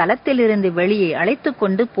இந்த ஸ்தலத்திலிருந்து வெளியே அழைத்து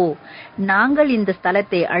கொண்டு போ. நாங்கள் இந்த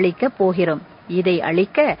ஸ்தலத்தை அழிக்கப் போகிறோம். இதை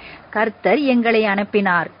அழிக்க கர்த்தர் எங்களை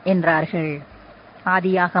அனுப்பினார் என்றார்கள்.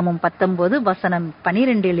 ஆதியாகமம் 19 வசனம்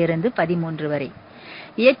 12 13 வரை.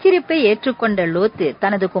 எச்சரிப்பை ஏற்றுக்கொண்ட லோத்து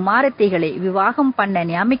தனது குமாரத்திகளை விவாகம் பண்ண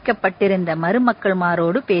நியமிக்கப்பட்டிருந்த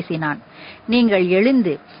மருமக்கள்மாரோடு பேசினான். நீங்கள்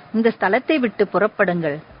எழுந்து இந்த ஸ்தலத்தை விட்டு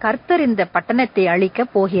புறப்படுங்கள், கர்த்தர் இந்த பட்டணத்தை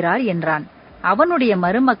அழிக்கப் போகிறார் என்றான். அவனுடைய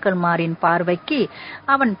மருமக்கள்மாரின் பார்வைக்கு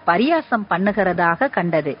அவன் பரியாசம் பண்ணுகிறதாக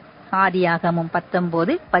கண்டது. ஆதியாகமம்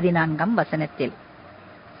 19:14 வசனத்தில்.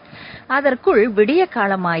 அதற்குள் விடிய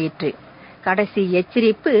காலமாயிற்று. கடைசி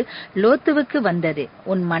எச்சரிப்பு லோத்துவுக்கு வந்தது.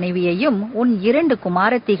 உன் மனைவியையும் உன் 2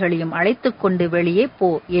 குமாரத்திகளையும் அழைத்துக் கொண்டு வெளியே போ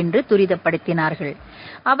என்று துரிதப்படுத்தினார்கள்.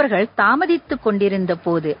 அவர்கள் தாமதித்துக் கொண்டிருந்த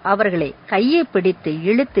போது அவர்களை கையை பிடித்து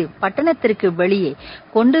இழுத்து பட்டணத்திற்கு வெளியே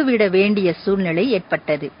கொண்டுவிட வேண்டிய சூழ்நிலை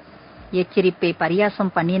ஏற்பட்டது. எச்சரிப்பை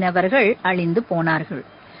பரியாசம் பண்ணினவர்கள் அழிந்து போனார்கள்.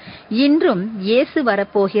 இன்றும் இயேசு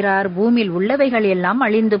வரப்போகிறார், பூமியில் உள்ளவைகள் எல்லாம்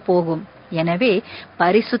அழிந்து போகும். எனவே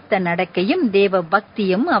பரிசுத்த நடக்கையும் தேவ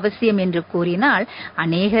பக்தியும் அவசியம் என்று கூறினால்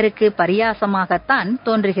அநேகருக்கு பரியாசமாகத்தான்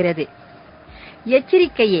தோன்றுகிறது.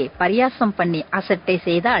 எச்சரிக்கையே பரியாசம் பண்ணி அசட்டை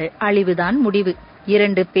செய்தால் அழிவுதான் முடிவு.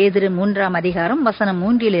 2 பேதுரு 3ஆம் அதிகாரம் வசனம்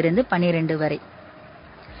 3 12 வரை.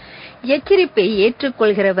 எச்சரிப்பை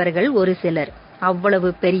ஏற்றுக்கொள்கிறவர்கள் ஒரு சிலர்.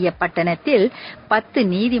 அவ்வளவு பெரிய பட்டணத்தில் 10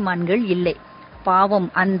 நீதிமான்கள் இல்லை. பாவம்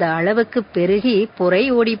அந்த அளவுக்கு பெருகி புரை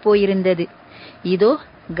ஓடி போயிருந்தது. இதோ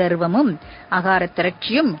கர்வமும் அகார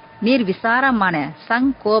திரட்சியும் நிர்விசாரமான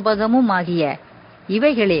சங்கோபகமும் ஆகிய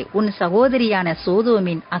இவைகளே உன் சகோதரியான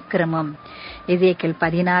சோதோமின் அக்கிரமம். எசேக்கியேல்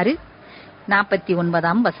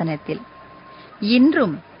 16:49 வசனத்தில்.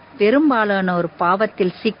 இன்றும் பெரும்பாலானோர்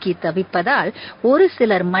பாவத்தில் சிக்கி தவிப்பதால் ஒரு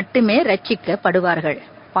சிலர் மட்டுமே ரட்சிக்கப்படுவார்கள்.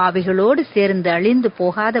 பாவிகளோடு சேர்ந்து அழிந்து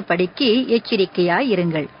போகாதபடிக்கு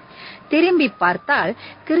எச்சரிக்கையாயிருங்கள். திரும்பி பார்த்தால்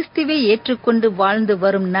கிறிஸ்துவை ஏற்றுக்கொண்டு வாழ்ந்து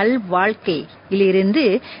வரும் நல் வாழ்க்கையிலிருந்து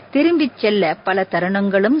திரும்பிச் செல்ல பல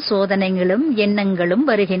தருணங்களும் சோதனைகளும் எண்ணங்களும்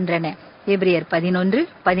வருகின்றன. எபிரியர்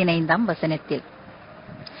 11:15 வசனத்தில்.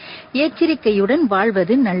 எச்சரிக்கையுடன்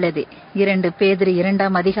வாழ்வது நல்லது. 2 பேதுரு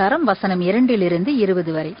 2ஆம் அதிகாரம் வசனம் 2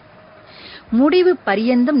 20 வரை. முடிவு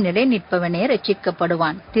பரியந்தம் நிலை நிற்பவனே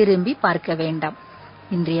ரட்சிக்கப்படுவான், திரும்பி பார்க்க வேண்டாம்.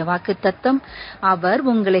 இன்றைய வாக்குத்தத்தம், அவர்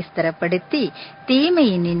உங்களை ஸ்திரப்படுத்தி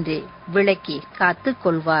தீமையினின்று விலக்கி காத்துக்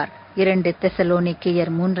கொள்வார். 2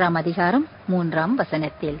 தெசலோனிக்கேயர் 3ஆம் அதிகாரம் 3ஆம்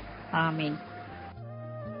வசனத்தில். ஆமென்.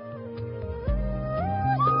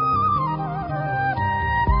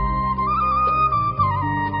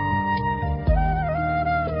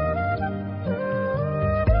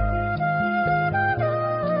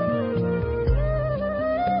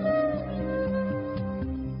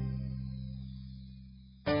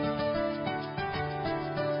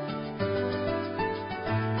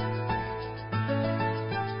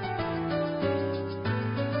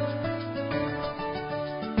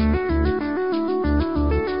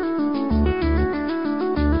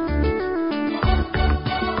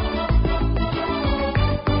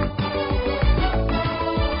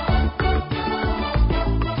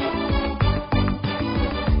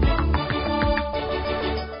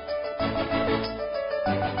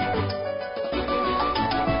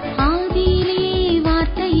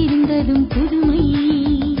 இருந்ததும் புதுமை,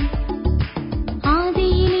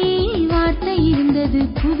 ஆதியிலே வார்த்தை இருந்தது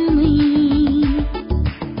புதுமை.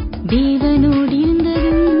 தேவனோடு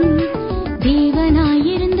இருந்ததும்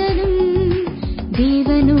தேவனாயிருந்ததும்,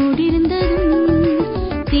 தேவனோடு இருந்ததும்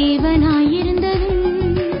தேவனாயிருந்ததும்,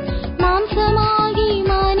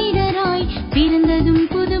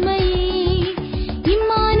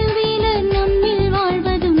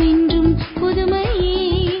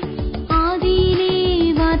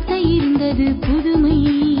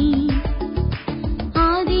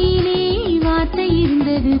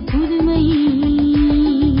 இருந்தது புதுமை.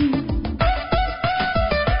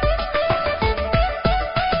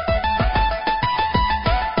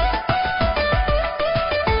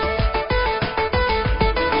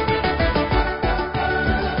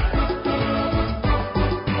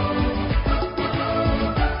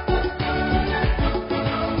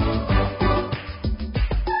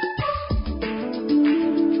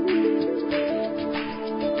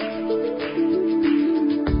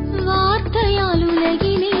 வார்த்தையால்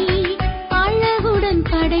உலகினை அழகுடன்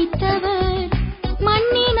படைத்தவர்,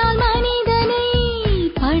 மண்ணினால் மனிதனை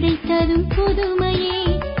படைத்ததும் புதுமையே.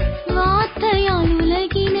 வார்த்தையால்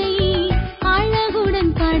உலகினை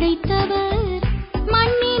அழகுடன் படைத்தவர்,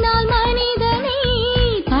 மண்ணினால் மனிதனை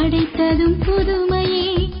படைத்ததும் புதுமையே.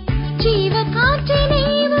 ஜீவ காற்றினை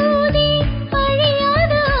ஊதி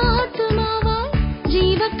அழியாத ஆத்துமாவாய்,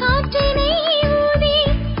 ஜீவ காற்றினை ஊதி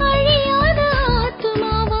அழியாத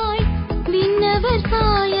ஆத்துமாவாய், விண்ணவர்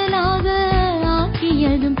சாயலாக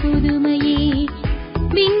ஆக்கியதும் புதுமையே.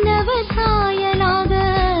 விண்ணவர் சாயலாக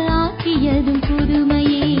ஆக்கியதும்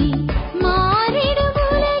புதுமையே. மாறிடும்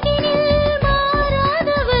உலகினில்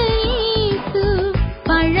மாறாதவர் இயேசு,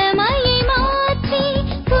 பழமையை மாற்றி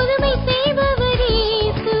புதுமை செய்பவர்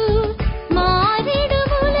இயேசு.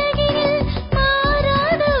 மாறிடும் உலகினில்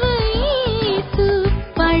மாறாதவர் இயேசு,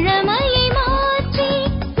 பழமையை மாற்றி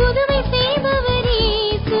புதுமை செய்பவர்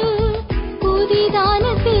இயேசு. புதிதான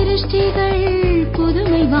சிருஷ்டிகள்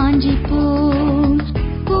புதுமை வாஞ்சிப்போம்,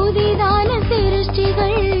 புதிதான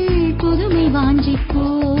சிருஷ்டிகள் புதுமை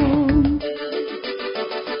வாஞ்சிப்போம்.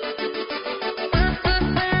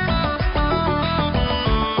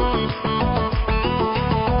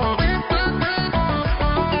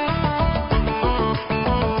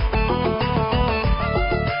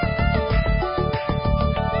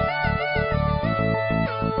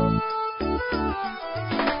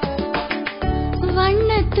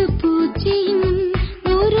 வண்ணத்து பூச்சியும்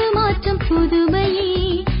ஒரு மாற்றம் புதுமையே,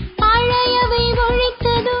 பழையவை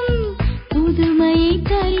ஒழித்ததும் புதுமையை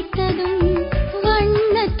தரித்ததும்.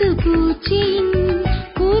 வண்ணத்து பூச்சியும்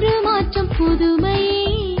ஒரு மாற்றம் புதுமையே,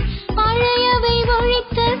 பழையவை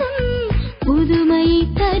ஒழித்ததும் புதுமையை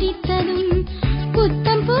தரித்ததும்.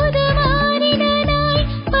 புத்தம் புது மானிடனாய்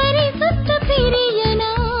பரிசுத்த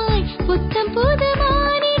பிரியனாய், புத்தம் புது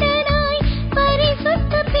மானிடனாய்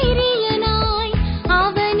பரிசுத்த பிரியனாய்,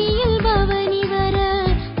 அவனியில் பவனி வர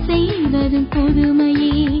செய்வதும்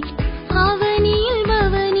புதுமையே. அவனியில்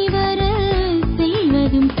பவனி வர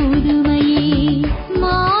செய்வதும் புதுமையே.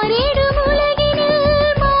 மாறிடும் உலகினில்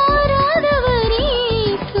மாறாதவர்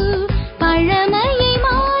இயேசு, பழமையை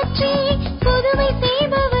மாற்றி புதுமை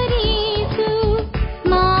செய்பவர் இயேசு.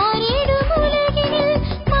 மாறிடும் உலகினில்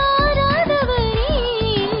மாறாதவர்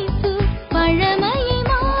இயேசு, பழமையை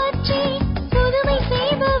மாற்றி புதுமை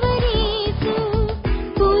செய்பவர் இயேசு.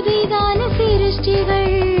 புதிதான சிருஷ்டிகள்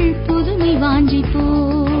புதுமை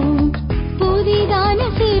வாஞ்சிப்போம், புதிதான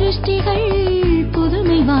சிருஷ்டிகள்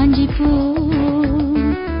புதுமை வாஞ்சிப்போம்.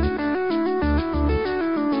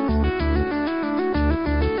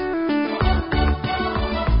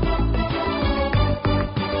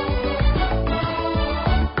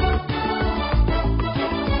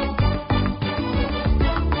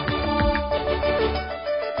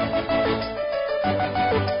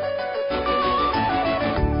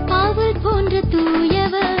 பவுல் போன்ற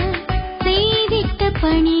தூயவர் செய்திட்ட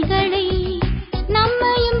பணிகளை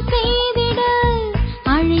நம்மையும் செய்திட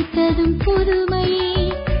அழைத்ததும் புதுமையே.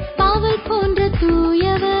 பவுல் போன்ற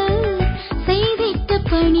தூயவர் செய்திட்ட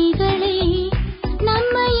பணிகளை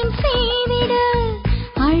நம்மையும் செய்திட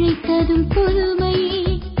அழைத்ததும் புதுமையே.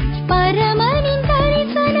 பரமனின்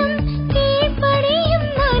தரிசனம் கீழ்ப்படியும்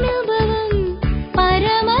அனுபவம்,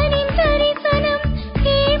 பரமனின் தரிசனம்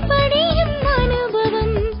கீழ்ப்படியும்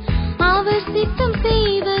அனுபவம். அவர் சித்தம்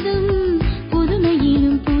செய்வதும்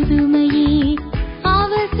புதுமையிலும் புதுமையே,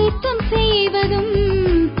 அவர் சித்தம் செய்வதும்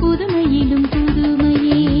புதுமையிலும்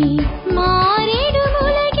புதுமையே. மாறிடும்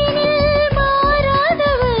உலகினில்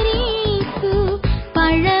மாறாதவர் இயேசு,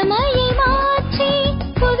 பழமையை மாற்றி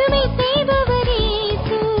புதுமை செய்பவர்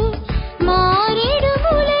இயேசு. மாறிடும்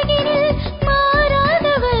உலகினில்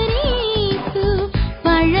மாறாதவர் இயேசு,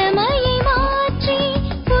 பழமையை மாற்றி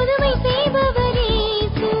புதுமை செய்பவர்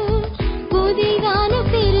இயேசு. புதிதான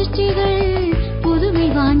சிருஷ்டிகள் புதுமை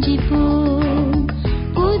வாஞ்சிப்போம்,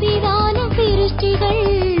 புதிதான சிருஷ்டிகள்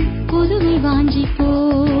புதுமை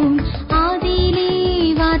வாஞ்சிப்போம். ஆதியிலே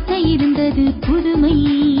வார்த்தை இருந்தது புதுமை,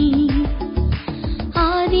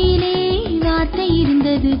 ஆதியிலே வார்த்தை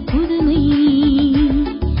இருந்தது புதுமை.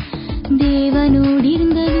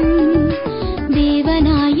 தேவனோடிருந்ததும்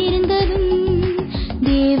தேவனாயிருந்ததும்,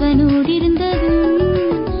 தேவனோடிருந்ததும்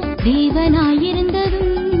தேவனாயிருந்ததும்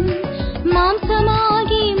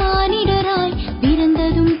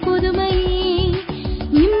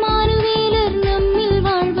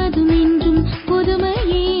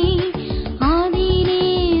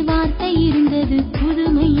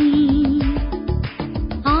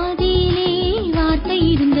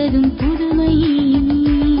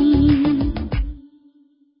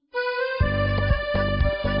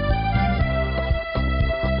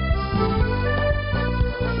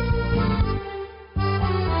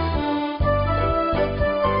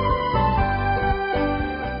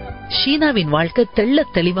ஷீனாவின் வாழ்க்கை தெள்ள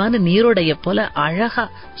தெளிவான நீரோடைய போல அழகா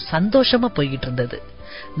சந்தோஷமா போய்கிட்டு இருந்தது.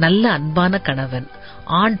 நல்ல அன்பான கணவன்,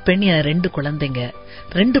 ஆண் பெண் என 2 குழந்தைங்க,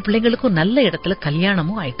 2 பிள்ளைங்களுக்கும் நல்ல இடத்துல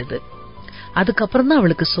கல்யாணமும் ஆயிட்டுது. அதுக்கப்புறம் தான்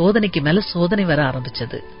அவளுக்கு சோதனைக்கு மேல சோதனை வர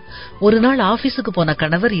ஆரம்பிச்சது. ஒரு நாள் ஆபீஸுக்கு போன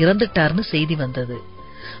கணவர் இறந்துட்டாருன்னு செய்தி வந்தது.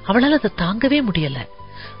 அவளால அதை தாங்கவே முடியல.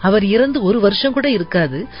 அவர் இறந்து 1 வருஷம் கூட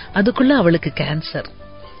இருக்காது, அதுக்குள்ள அவளுக்கு கேன்சர்.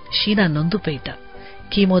 ஷீனா நொந்து போயிட்டா.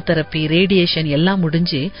 கீமோதெரப்பி, ரேடியேஷன் எல்லாம்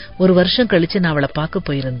முடிஞ்சு 1 வருஷம் கழிச்சு நான் அவளை பார்க்க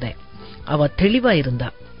போயிருந்தேன். அவ தெளிவா இருந்தா.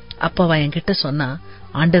 அப்ப அவ என்கிட்ட சொன்னா,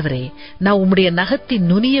 ஆண்டவரே, நான் உம்முடைய நகத்தின்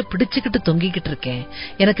நுனிய பிடிச்சுக்கிட்டு தொங்கிக்கிட்டு இருக்கேன்,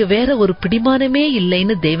 எனக்கு வேற ஒரு பிடிமானமே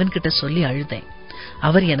இல்லைன்னு தேவன் கிட்ட சொல்லி அழுதேன்.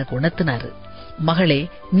 அவர் எனக்கு உணர்த்தினாரு, மகளே,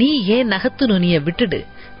 நீ ஏன் நகத்து நுனிய விட்டுடு,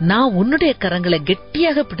 நான் உன்னுடைய கரங்களை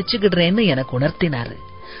கெட்டியாக பிடிச்சுக்கிடுறேன்னு எனக்கு உணர்த்தினாரு.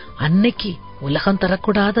 அன்னைக்கு உலகம்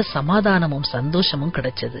தரக்கூடாத சமாதானமும் சந்தோஷமும்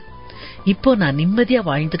கிடைச்சது. இப்போ நான் நிம்மதியா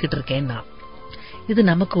வாழ்ந்துகிட்டு இருக்கேன்னா. இது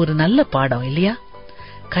நமக்கு ஒரு நல்ல பாடம் இல்லையா?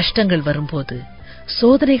 கஷ்டங்கள் வரும்போது,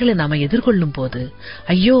 சோதனைகளை நாம எதிர்கொள்ளும் போது,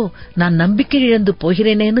 ஐயோ நான் நம்பிக்கை இழந்து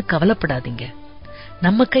போகிறேனேன்னு கவலைப்படாதீங்க.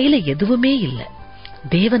 நம்ம கையில எதுவுமே இல்ல.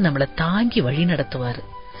 தேவன் நம்மளை தாங்கி வழி நடத்துவாரு.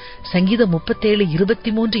 சங்கீதம் 37,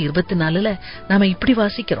 23, 24 நாம இப்படி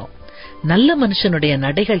வாசிக்கிறோம், நல்ல மனுஷனுடைய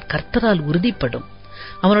நடைகள் கர்த்தரால் உறுதிப்படும்,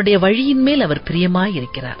 அவனுடைய வழியின் மேல் அவர்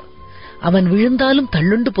பிரியமாயிருக்கிறார், அவன் விழுந்தாலும்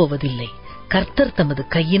தள்ளுண்டு போவதில்லை, கர்த்தர் தமது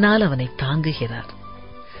கையினால் அவனை தாங்குகிறார்.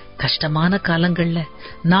 கஷ்டமான காலங்கள்ல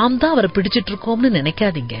நாம் தான் அவரை பிடிச்சிட்டு இருக்கோம்னு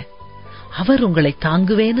நினைக்காதீங்க. அவர் உங்களை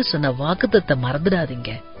தாங்குவேன்னு சொன்ன வாக்குத்தத்தை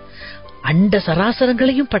மறந்துடாதீங்க. அண்ட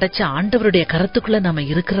சராசரங்களையும் படைச்ச ஆண்டவருடைய கரத்துக்குள்ள நாம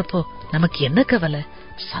இருக்கிறப்போ நமக்கு என்ன கவலை?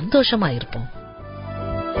 சந்தோஷமா இருப்போம்.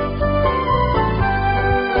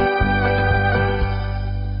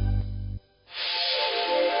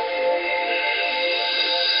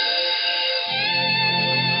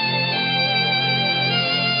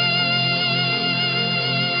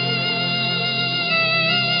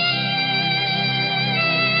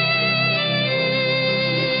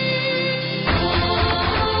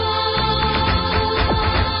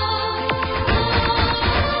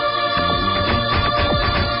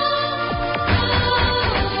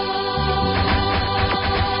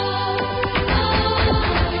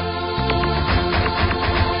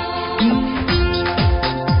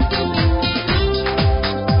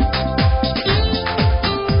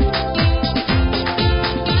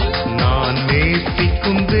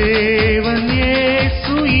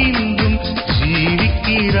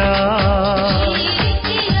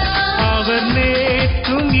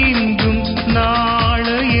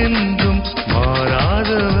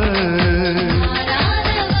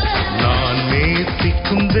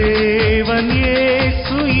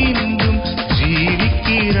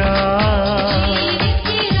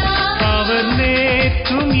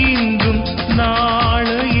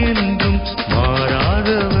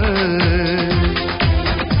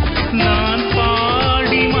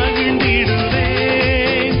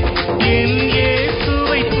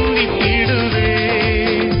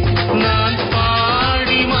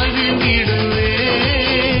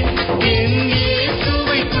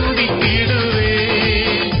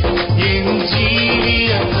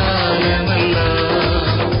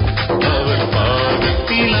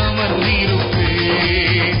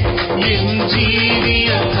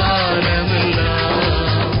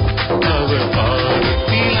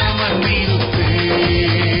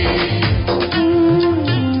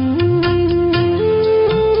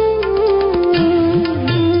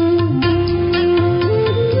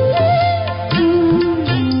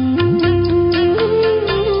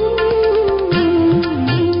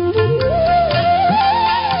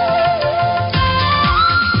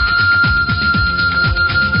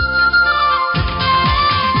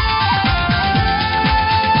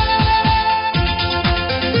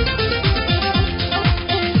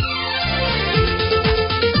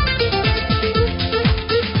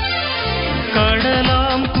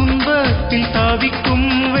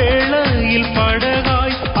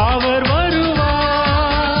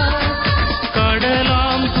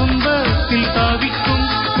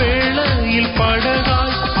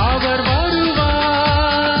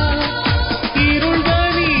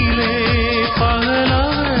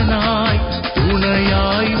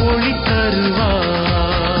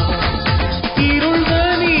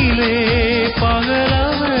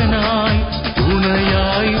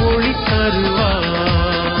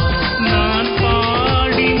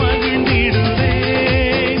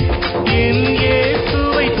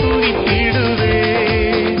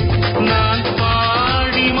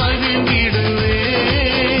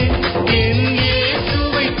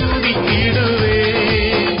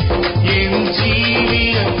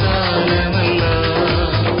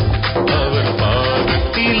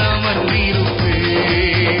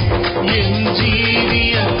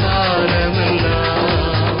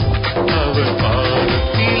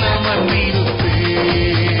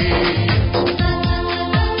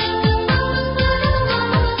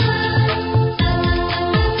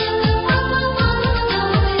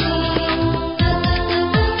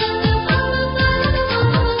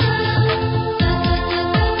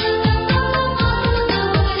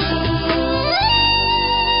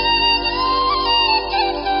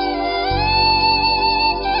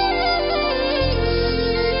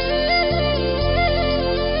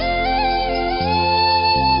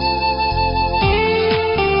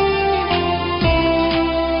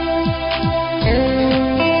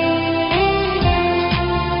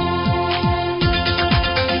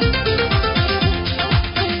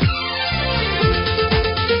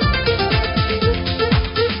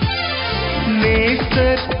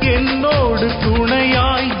 நேசர் என்னோடு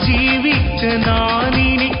துணையாய் ஜீவிக்க நான்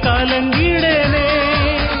இனி கலங்கிடனே.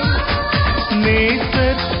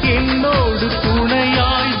 நேசர் என்னோடு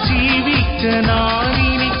துணையாய் ஜீவிக்க நான்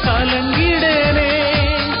இனி கலங்கிடனே.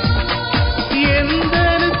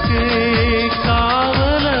 எந்தனுக்கு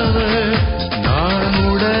காவலவர் நான்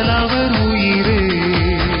உடல் அவர் உயிரே.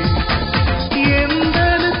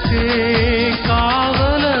 எந்தனுக்கு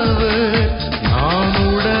காவலவர் நான்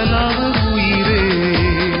உடல் அவர் உயிரே.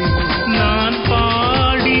 நான்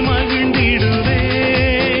பாடி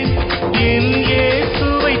மகிழ்ந்திடுவேன், என்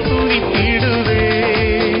இயேசுவை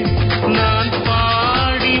துதித்திடுவேன். நான்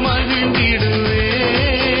பாடி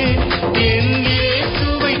மகிழ்ந்திடுவேன், என்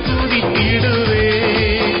இயேசுவை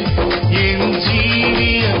துதித்திடுவேன். என்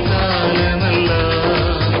ஜீவிய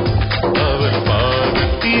காலமெல்லாம் அவர்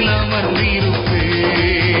பாதத்தில்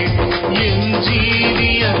அமர்ந்திருப்பேன். என்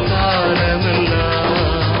ஜீவிய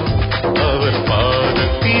காலமெல்லாம் அவர்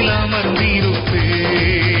பாதத்தில்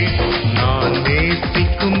அமர்ந்திருப்பேன். நான்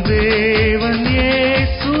நேசிக்கும் தேவன்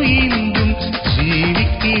இயேசு இன்றும்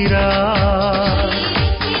ஜீவிக்கிறார்.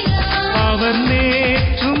 அவர்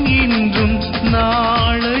நேற்றும் இன்றும்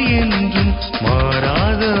நாளை என்றும்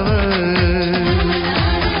மாறாதவர்.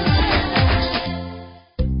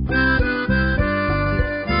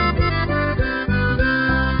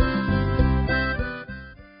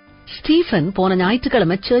 ஸ்டீஃபன் போன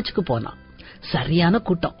ஞாயிற்றுக்கிழமை சர்ச்சுக்கு போனான். சரியான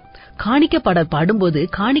கூட்டம். காணிக்க பாடல் பாடும்போது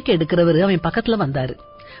காணிக்க எடுக்கிறவரு அவன் பக்கத்துல வந்தாரு.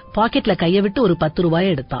 பாக்கெட்ல கைய விட்டு ஒரு 10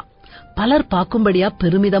 ரூபாய் எடுத்தான். பலர் பாக்கும்படியா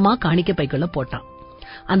பெருமிதமா காணிக்க பைக்குள்ள போட்டான்.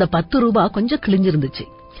 அந்த 10 ரூபாய் கொஞ்சம் கிழிஞ்சிருந்துச்சு.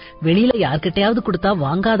 வெளியில யார்கிட்டயாவது கொடுத்தா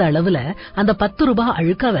வாங்காத அளவுல அந்த 10 ரூபாய்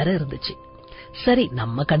அழுக்கா வேற இருந்துச்சு. சரி,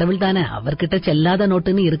 நம்ம கடவுள் தானே, அவர்கிட்ட செல்லாத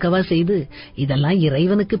நோட்டுன்னு இருக்கவா செய்து, இதெல்லாம்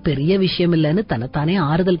இறைவனுக்கு பெரிய விஷயம் இல்லன்னு தன்னைத்தானே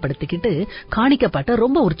ஆறுதல் படுத்திக்கிட்டு காணிக்கப்பட்ட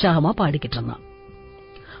ரொம்ப உற்சாகமா பாடிக்கிட்டு இருந்தான்.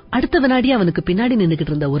 அடுத்த வினாடி அவனுக்கு பின்னாடி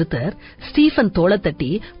நின்னுகிட்டு இருந்த ஒருத்தர் ஸ்டீஃபன் தோளை தட்டி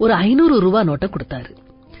ஒரு 500 ரூபாய் நோட்டை கொடுத்தாரு.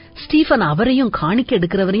 ஸ்டீஃபன் அவரையும் காணிக்க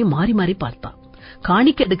எடுக்கிறவரையும் மாறி மாறி பார்த்தான்.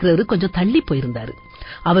 காணிக்க எடுக்கிறவரு கொஞ்சம் தள்ளி போயிருந்தாரு.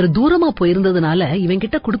 அவர் தூரமா போயிருந்ததுனால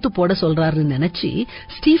இவங்கிட்ட கொடுத்து போட சொல்றாருன்னு நினைச்சு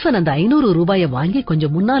ஸ்டீஃபன் அந்த 500 ரூபாயை வாங்கி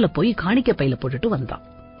கொஞ்சம் முன்னால போய் காணிக்க பையில போட்டுட்டு வந்தான்.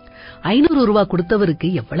 500 ரூபாய் கொடுத்தவருக்கு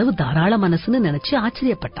எவ்வளவு தாராள மனசுன்னு நினைச்சு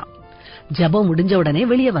ஆச்சரியப்பட்டான். ஜெபம் முடிஞ்ச உடனே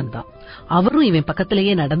வெளியே வந்தான். அவரும் இவன்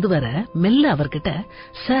பக்கத்திலேயே நடந்து வர மெல்ல அவர்கிட்ட,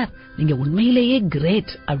 சார், நீங்க உண்மையிலேயே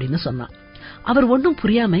கிரேட் அப்படின்னு சொன்னான். அவர் ஒன்னும்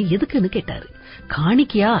புரியாம எதுக்குன்னு கேட்டாரு.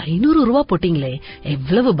 காணிக்கையா 500 ரூபாய் போட்டீங்களே,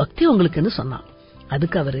 எவ்வளவு பக்தி உங்களுக்குன்னு சொன்னான்.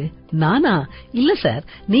 அதுக்கு அவரு, நானா? இல்ல சார்,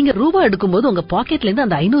 நீங்க ரூபாய் எடுக்கும்போது உங்க பாக்கெட்ல இருந்து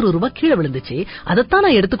அந்த 500 ரூபாய் கீழே விழுந்துச்சு, அதைத்தான்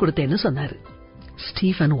நான் எடுத்து கொடுத்தேன்னு சொன்னாரு.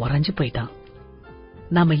 ஸ்டீஃபன் உறைஞ்சு போயிட்டான்.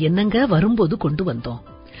 நாம என்னங்க வரும்போது கொண்டு வந்தோம்,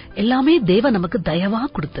 எல்லாமே தேவன் நமக்கு தயவா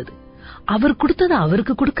கொடுத்தது. அவர் கொடுத்ததை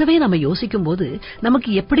அவருக்கு கொடுக்கவே நம்ம யோசிக்கும் போது நமக்கு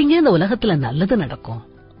எப்படிங்க இந்த உலகத்துல நல்லது நடக்கும்?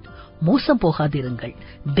 மோசம் போகாதிருங்கள்,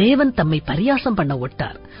 தேவன் தம்மை பரியாசம் பண்ண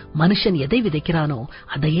ஒட்டார். மனுஷன் எதை விதைக்கிறானோ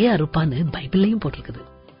அதையே அறுப்பான்னு பைபிள்லயும் போட்டிருக்குது.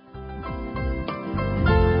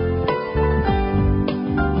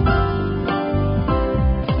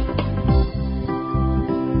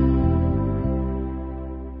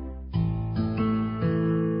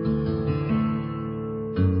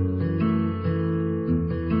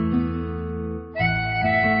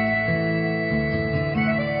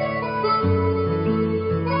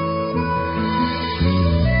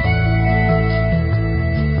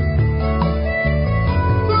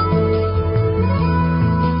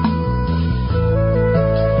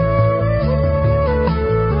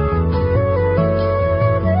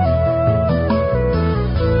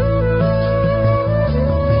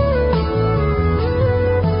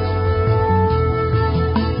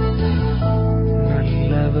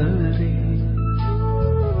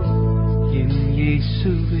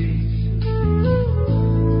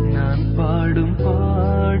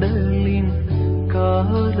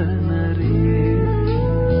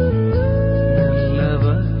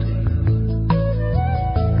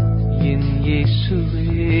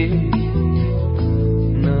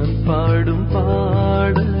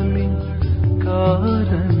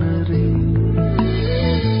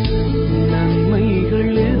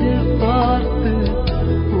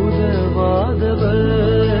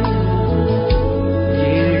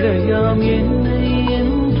 ஏழையாம் என்னை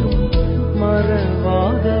என்றும்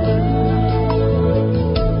மறவாதவர்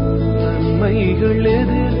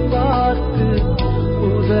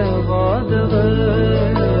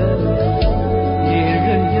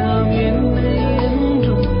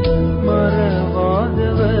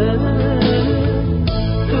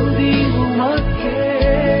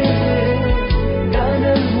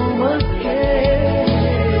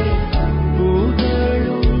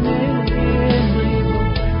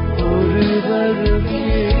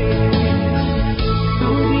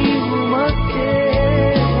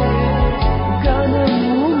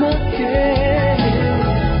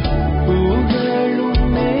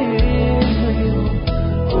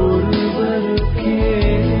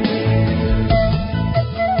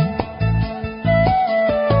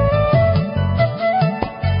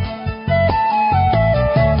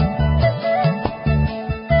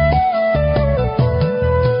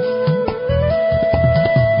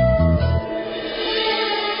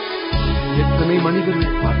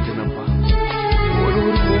மனிதர்கள் பார்த்தேனப்பா,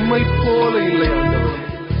 ஒருவர் உம்மை போல இல்லை ஆண்டவரே.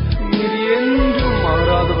 நீர் என்றும்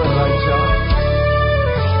மாறாதவர் ராஜா.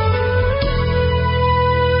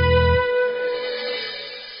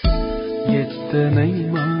 எத்தனை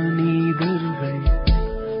மனிதர்கள்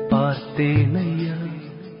பார்த்தேனையா,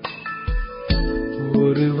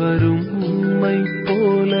 ஒருவரும் உம்மை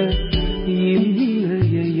போல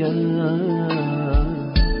இல்லையா.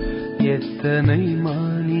 எத்தனை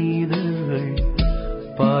மனிதர்கள்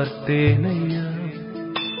பார்த்தேனையா,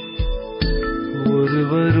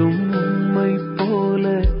 ஒருவரும் உம்மை போல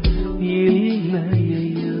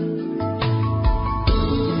இல்லையா.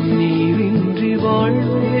 நீரின்றி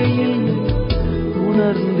வாழ்வேயில்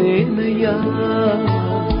உணர்ந்தேனையா,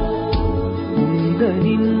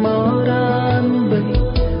 உந்தனின் மாறான்பை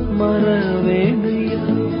மறவேனையா.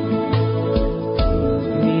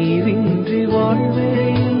 நீரின்றி வாழ்வே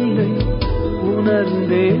இல்லை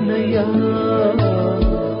உணர்ந்தேனையா,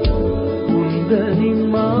 உந்தனின்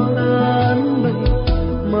மாறான்பை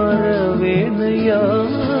மறவேனையா.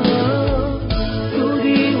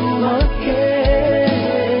 துதி உமக்கே,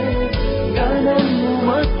 கனம்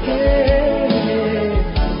உமக்கே,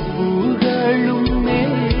 புகழும்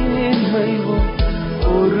மேன்மையும்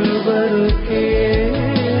ஒருவருக்கே.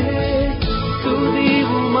 துதி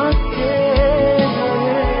உமக்கே,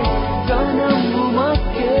 கனம்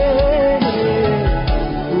உமக்கே,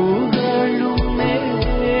 புகழும்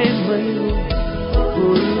மேன்மையும்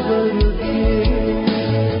ஒருவருக்கே.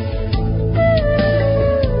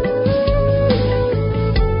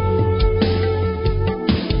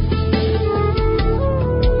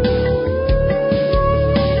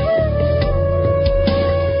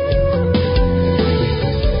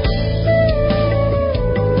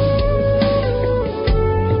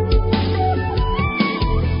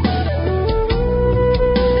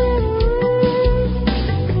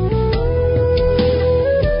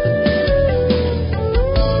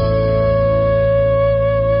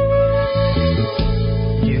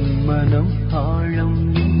 என் மனம் ஆழம்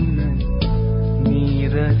என்ன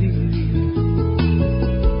நீரறிவீர்,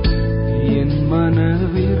 என் மன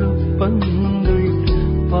விருப்பங்கள்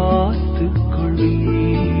பார்த்துக்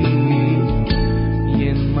கொள்வீர்.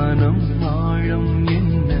 என் மனம் ஆழம்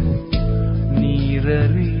என்ன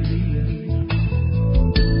நீரறிவீர்,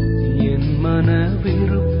 என் மன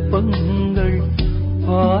விருப்பங்கள்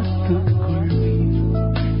பார்த்துக் கொள்வீர்.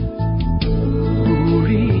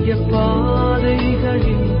 ஊழிய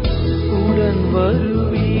பாதைகளில் உடன்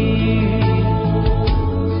வருவீர்,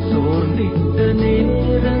 சோர்ந்திட்ட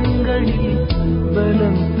நேரங்களில்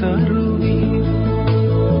பலம் தருவீர்.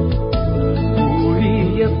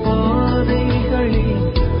 ஊழிய பாதைகளில்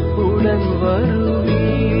உடன்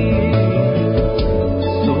வருவீர்,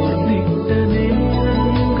 சோர்ந்திட்ட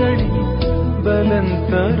நேரங்களில் பலம்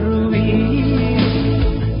தருவீர்.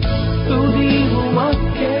 துதி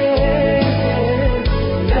உமக்கே,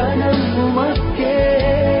 கனம் உமக்கே,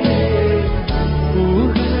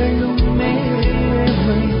 புகழும்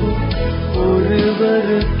மேன்மையும்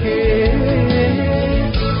ஒருவருக்கே.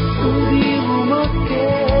 துதி உமக்கே,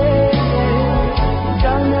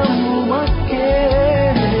 கனம் உமக்கே,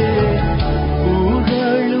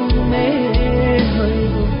 புகழும்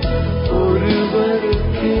மேன்மையும்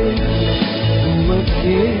ஒருவருக்கே.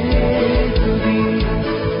 உமக்கே துதி,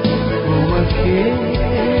 உமக்கே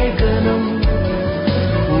கனம்,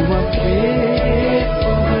 உமக்கே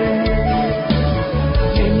புகழ்.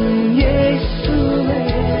 என் இயேசுவே,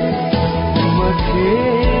 உமக்கே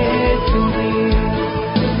துதி,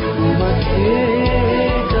 உமக்கே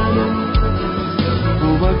கனம்,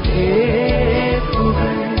 உமக்கே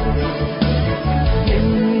புகழ்.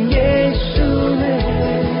 என் இயேசுவே,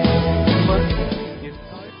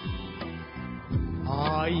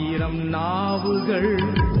 ஆயிரம் நாவுகள்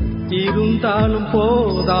இருந்தாலும்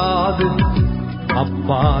போதாது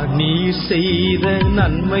அப்பா நீர் செய்த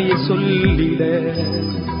நன்மையை சொல்லிட.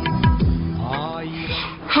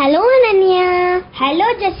 ஹலோ அனன்யா. ஹலோ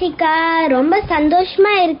ஜெசிகா, ரொம்ப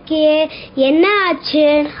சந்தோஷமா இருக்கே, என்ன ஆச்சு?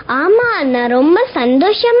 ஆமா, நான் ரொம்ப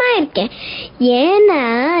சந்தோஷமா இருக்கேன். ஏன்னா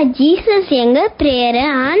ஜீசஸ் எங்க பிரேயரை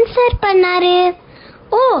ஆன்சர் பண்ணாரு.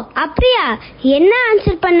 ஓ அப்படியா? என்ன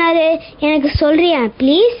ஆன்சர் பண்ணாரு எனக்கு சொல்றியா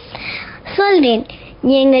ப்ளீஸ்? சொல்றேன்.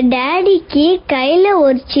 எங்க டாடிக்கு கையில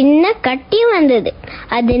ஒரு சின்ன கட்டி வந்தது.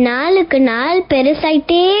 அது நாளுக்கு நாள்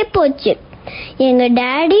பெருசாயிட்டே போச்சு. எங்க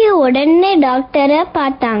டாடி உடனே டாக்டரை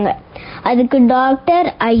பார்த்தாங்க. அதுக்கு டாக்டர்,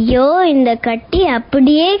 ஐயோ இந்த கட்டி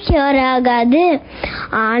அப்படியே கியூர் ஆகாது,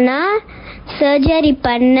 ஆனா சர்ஜரி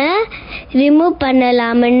பண்ண ரிமூவ்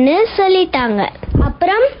பண்ணலாம்னு சொல்லிட்டாங்க.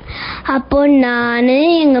 அப்புறம் அப்போ நானு,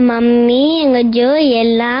 எங்க மம்மி, எங்க ஜோ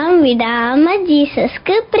எல்லாம் விடாம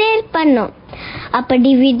ஜீசஸ்க்கு ப்ரேயர் பண்ணோம்.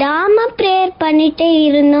 அப்படி விடாம பிரேயர் பண்ணிட்டே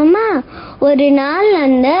இருந்தோமா, ஒரு நாள்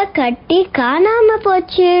அந்த கட்டி காணாம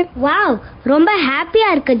போச்சு. வாவ், ரொம்ப ஹாப்பியா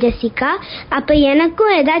இருக்கு ஜெசிகா. அப்ப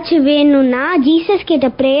எனக்கும் ஏதாச்சும் வேணும்னா ஜீசஸ் கிட்ட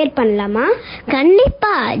பிரேயர் பண்ணலாமா?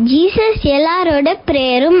 கண்டிப்பா, ஜீசஸ் எல்லாரோட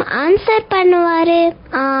பிரேயரும் ஆன்சர் பண்ணுவாரு.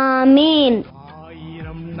 ஆமேன்.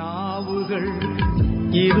 1000 நாவுகள்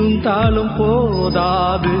இருந்தாலும்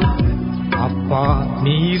போதாது, அப்பா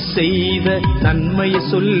நீ செய்த நன்மையை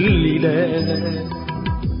சொல்லிட.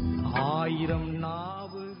 1000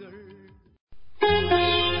 நாவுகள்.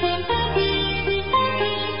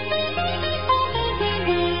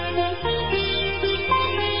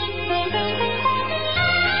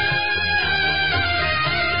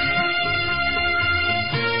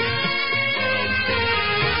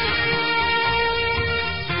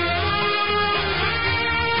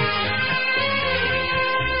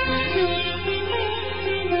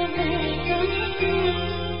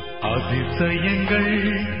 அதிசயங்கள்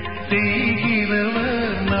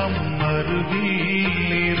செய்கிறவர் நம்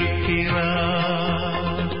அருகில் இருக்கிறார்.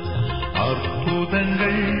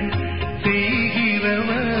 அற்புதங்கள்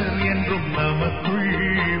செய்கிறவர் என்றும் நமக்குள்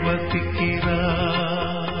வசிக்கிறார்.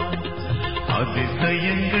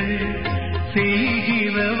 அதிசயங்கள்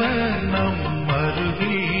செய்கிறவர் நம்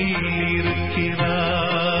அருகில்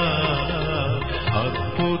இருக்கிறார்.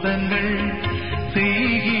 அற்புதங்கள்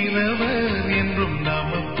செய்கிறவர் என்றும்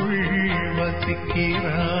நமக்குள்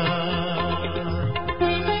வசிக்கிறார்.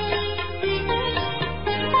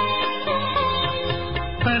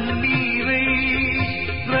 தண்ணீரை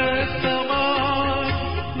இரத்தமாய்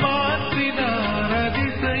மாற்றினார்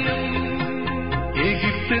அதிசயம்.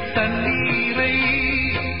 எகிப்து தண்ணீரை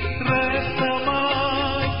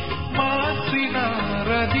இரத்தமாய்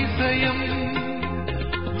மாற்றினார் அதிசயம்.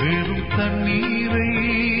 வெறும் தண்ணீரை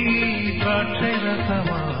திராட்சை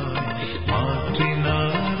ரசமாய்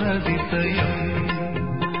மாற்றினார் அதிசயம்.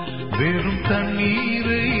 வெறும்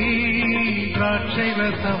தண்ணீரை திராட்சை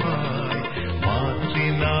ரசமாய்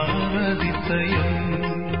மாற்றினார் அதிசயம்.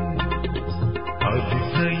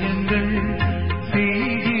 அதிசயங்கள்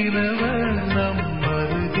செய்கிறவர் நம்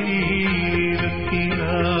அருகில்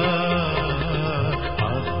இருக்கிறார்.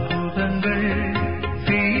 அற்புதங்கள்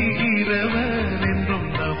செய்கிறவர் என்றும்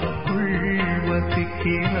நமக்குள்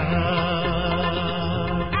வசிக்கிறார்.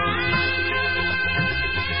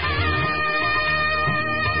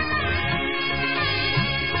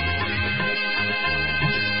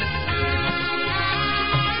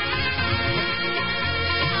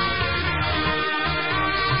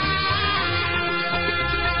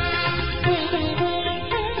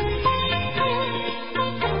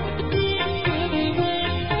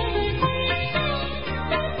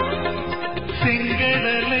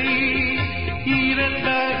 செங்கடலை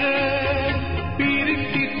இரண்டாக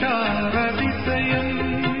பிரித்திட்டார் அதிசயம்.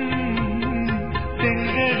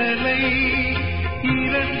 செங்கடலை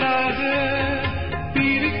இரண்டாக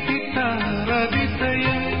பிரித்திட்டார்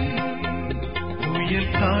அதிசயம்.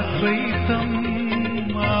 புயல் காற்றை தம்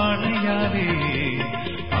ஆணையாலே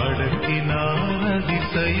அடக்கினார்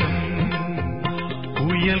அதிசயம்.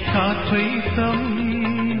 புயல் காற்றை தம்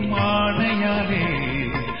ஆணையாலே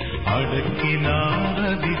அடக்கினார்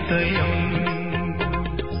அதிசயம்.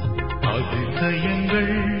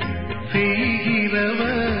 அதிசயங்கள்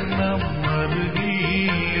செய்கிறவர் நம்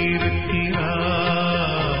அருகில்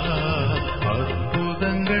இருக்கிறார்.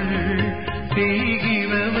 அற்புதங்கள்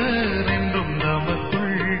செய்கிறவர் என்றும்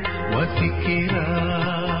நமக்குள் வசிக்கிறார்.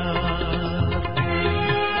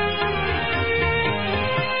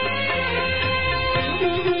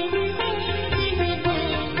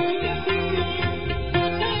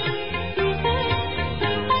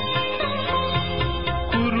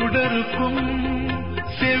 குருடருக்கும்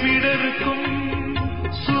செவிடருக்கும்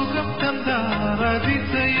சுகம் தந்தார்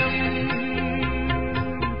அதிசயம்.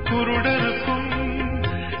 குருடருக்கும்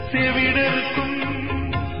செவிடருக்கும்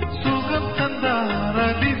சுகம் தந்தார்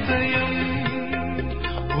அதிசயம்.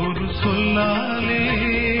 ஒரு சொல்லாலே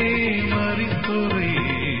மரித்தோரை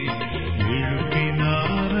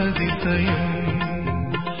எழுப்பினார் அதிசயம்.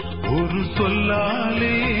 ஒரு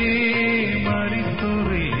சொல்லாலே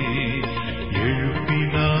மரித்தோரை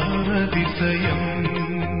எழுப்பினார் அதிசயம்.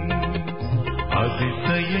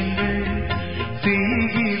 அதிசயங்கள்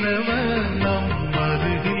செய்கிறவர் நம்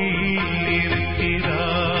அருகில்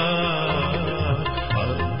இருக்கிறார்.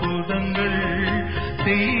 அற்புதங்கள்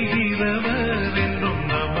செய்கிறவர் என்றும்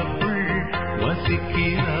நமக்குள்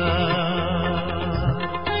வசிக்கிறார்.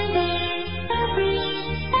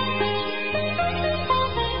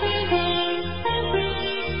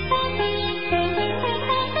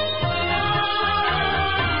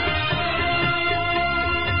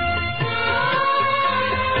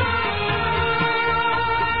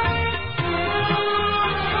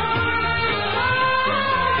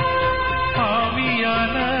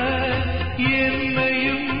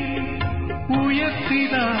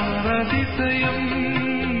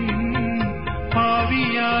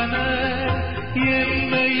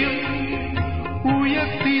 என்னையும்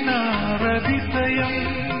உயர்த்தினார் அதிசயம்.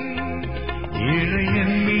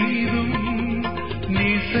 ஏழையன் மீதும்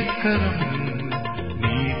நேசக்கரம்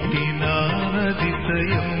நீட்டினார்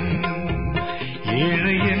அதிசயம்.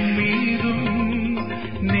 ஏழையன் மீதும்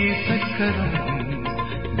நேசக்கரம்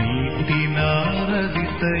நீட்டினார்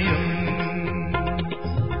அதிசயம்.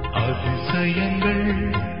 அதிசயங்கள்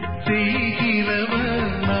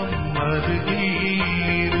செய்கிறவர் நம் அருகில்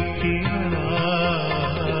இருக்கிறார்.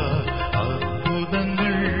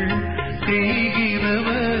 அற்புதங்கள்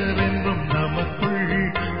செய்கிறவர் என்றும் நமக்குள்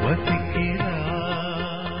வசிக்கிறார்.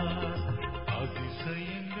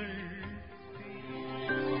 அதிசயங்கள்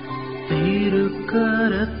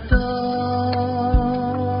திருக்கரத்தா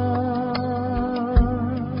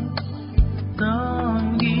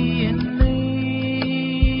தாங்கி என்னை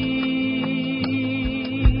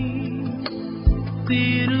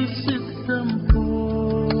திரு சித்தம்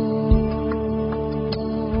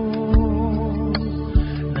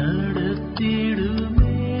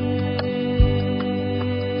நடத்திடுமே.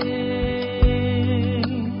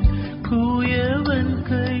 கூயவன்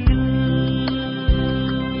கையில்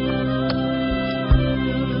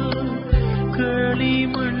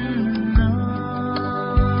களிமண்ணா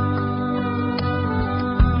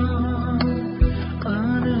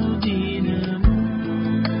அனுதினமும்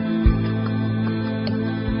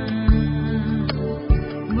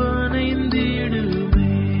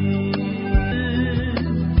வனைந்திடுமே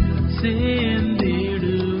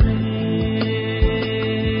சேர்ந்திடுமே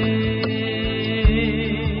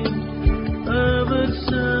அவர்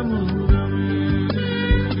சமூகம்.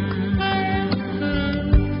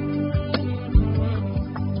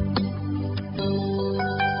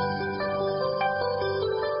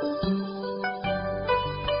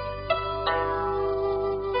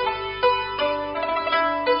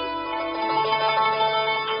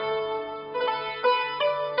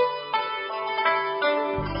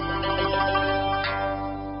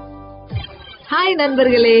 ஹாய்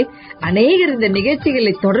நண்பர்களே, அநேகர் இந்த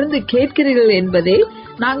நிகழ்ச்சிகளை தொடர்ந்து கேட்கிறீர்கள் என்பதை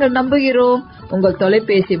நாங்கள் நம்புகிறோம். உங்கள்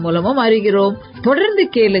தொலைபேசி மூலமும் அறிகிறோம். தொடர்ந்து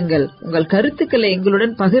கேளுங்கள். உங்கள் கருத்துக்களை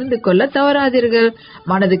எங்களுடன் பகிர்ந்து கொள்ள தவறாதீர்கள்.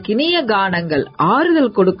 மனதுக்கினிய கானங்கள்,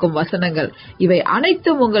 ஆறுதல் கொடுக்கும் வசனங்கள், இவை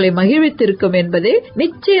அனைத்தும் உங்களை மகிழ்வித்திருக்கும் என்பதை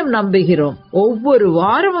நிச்சயம் நம்புகிறோம். ஒவ்வொரு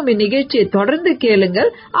வாரமும் இந்நிகழ்ச்சியை தொடர்ந்து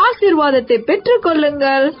கேளுங்கள். ஆசீர்வாதத்தை பெற்றுக்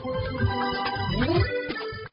கொள்ளுங்கள்.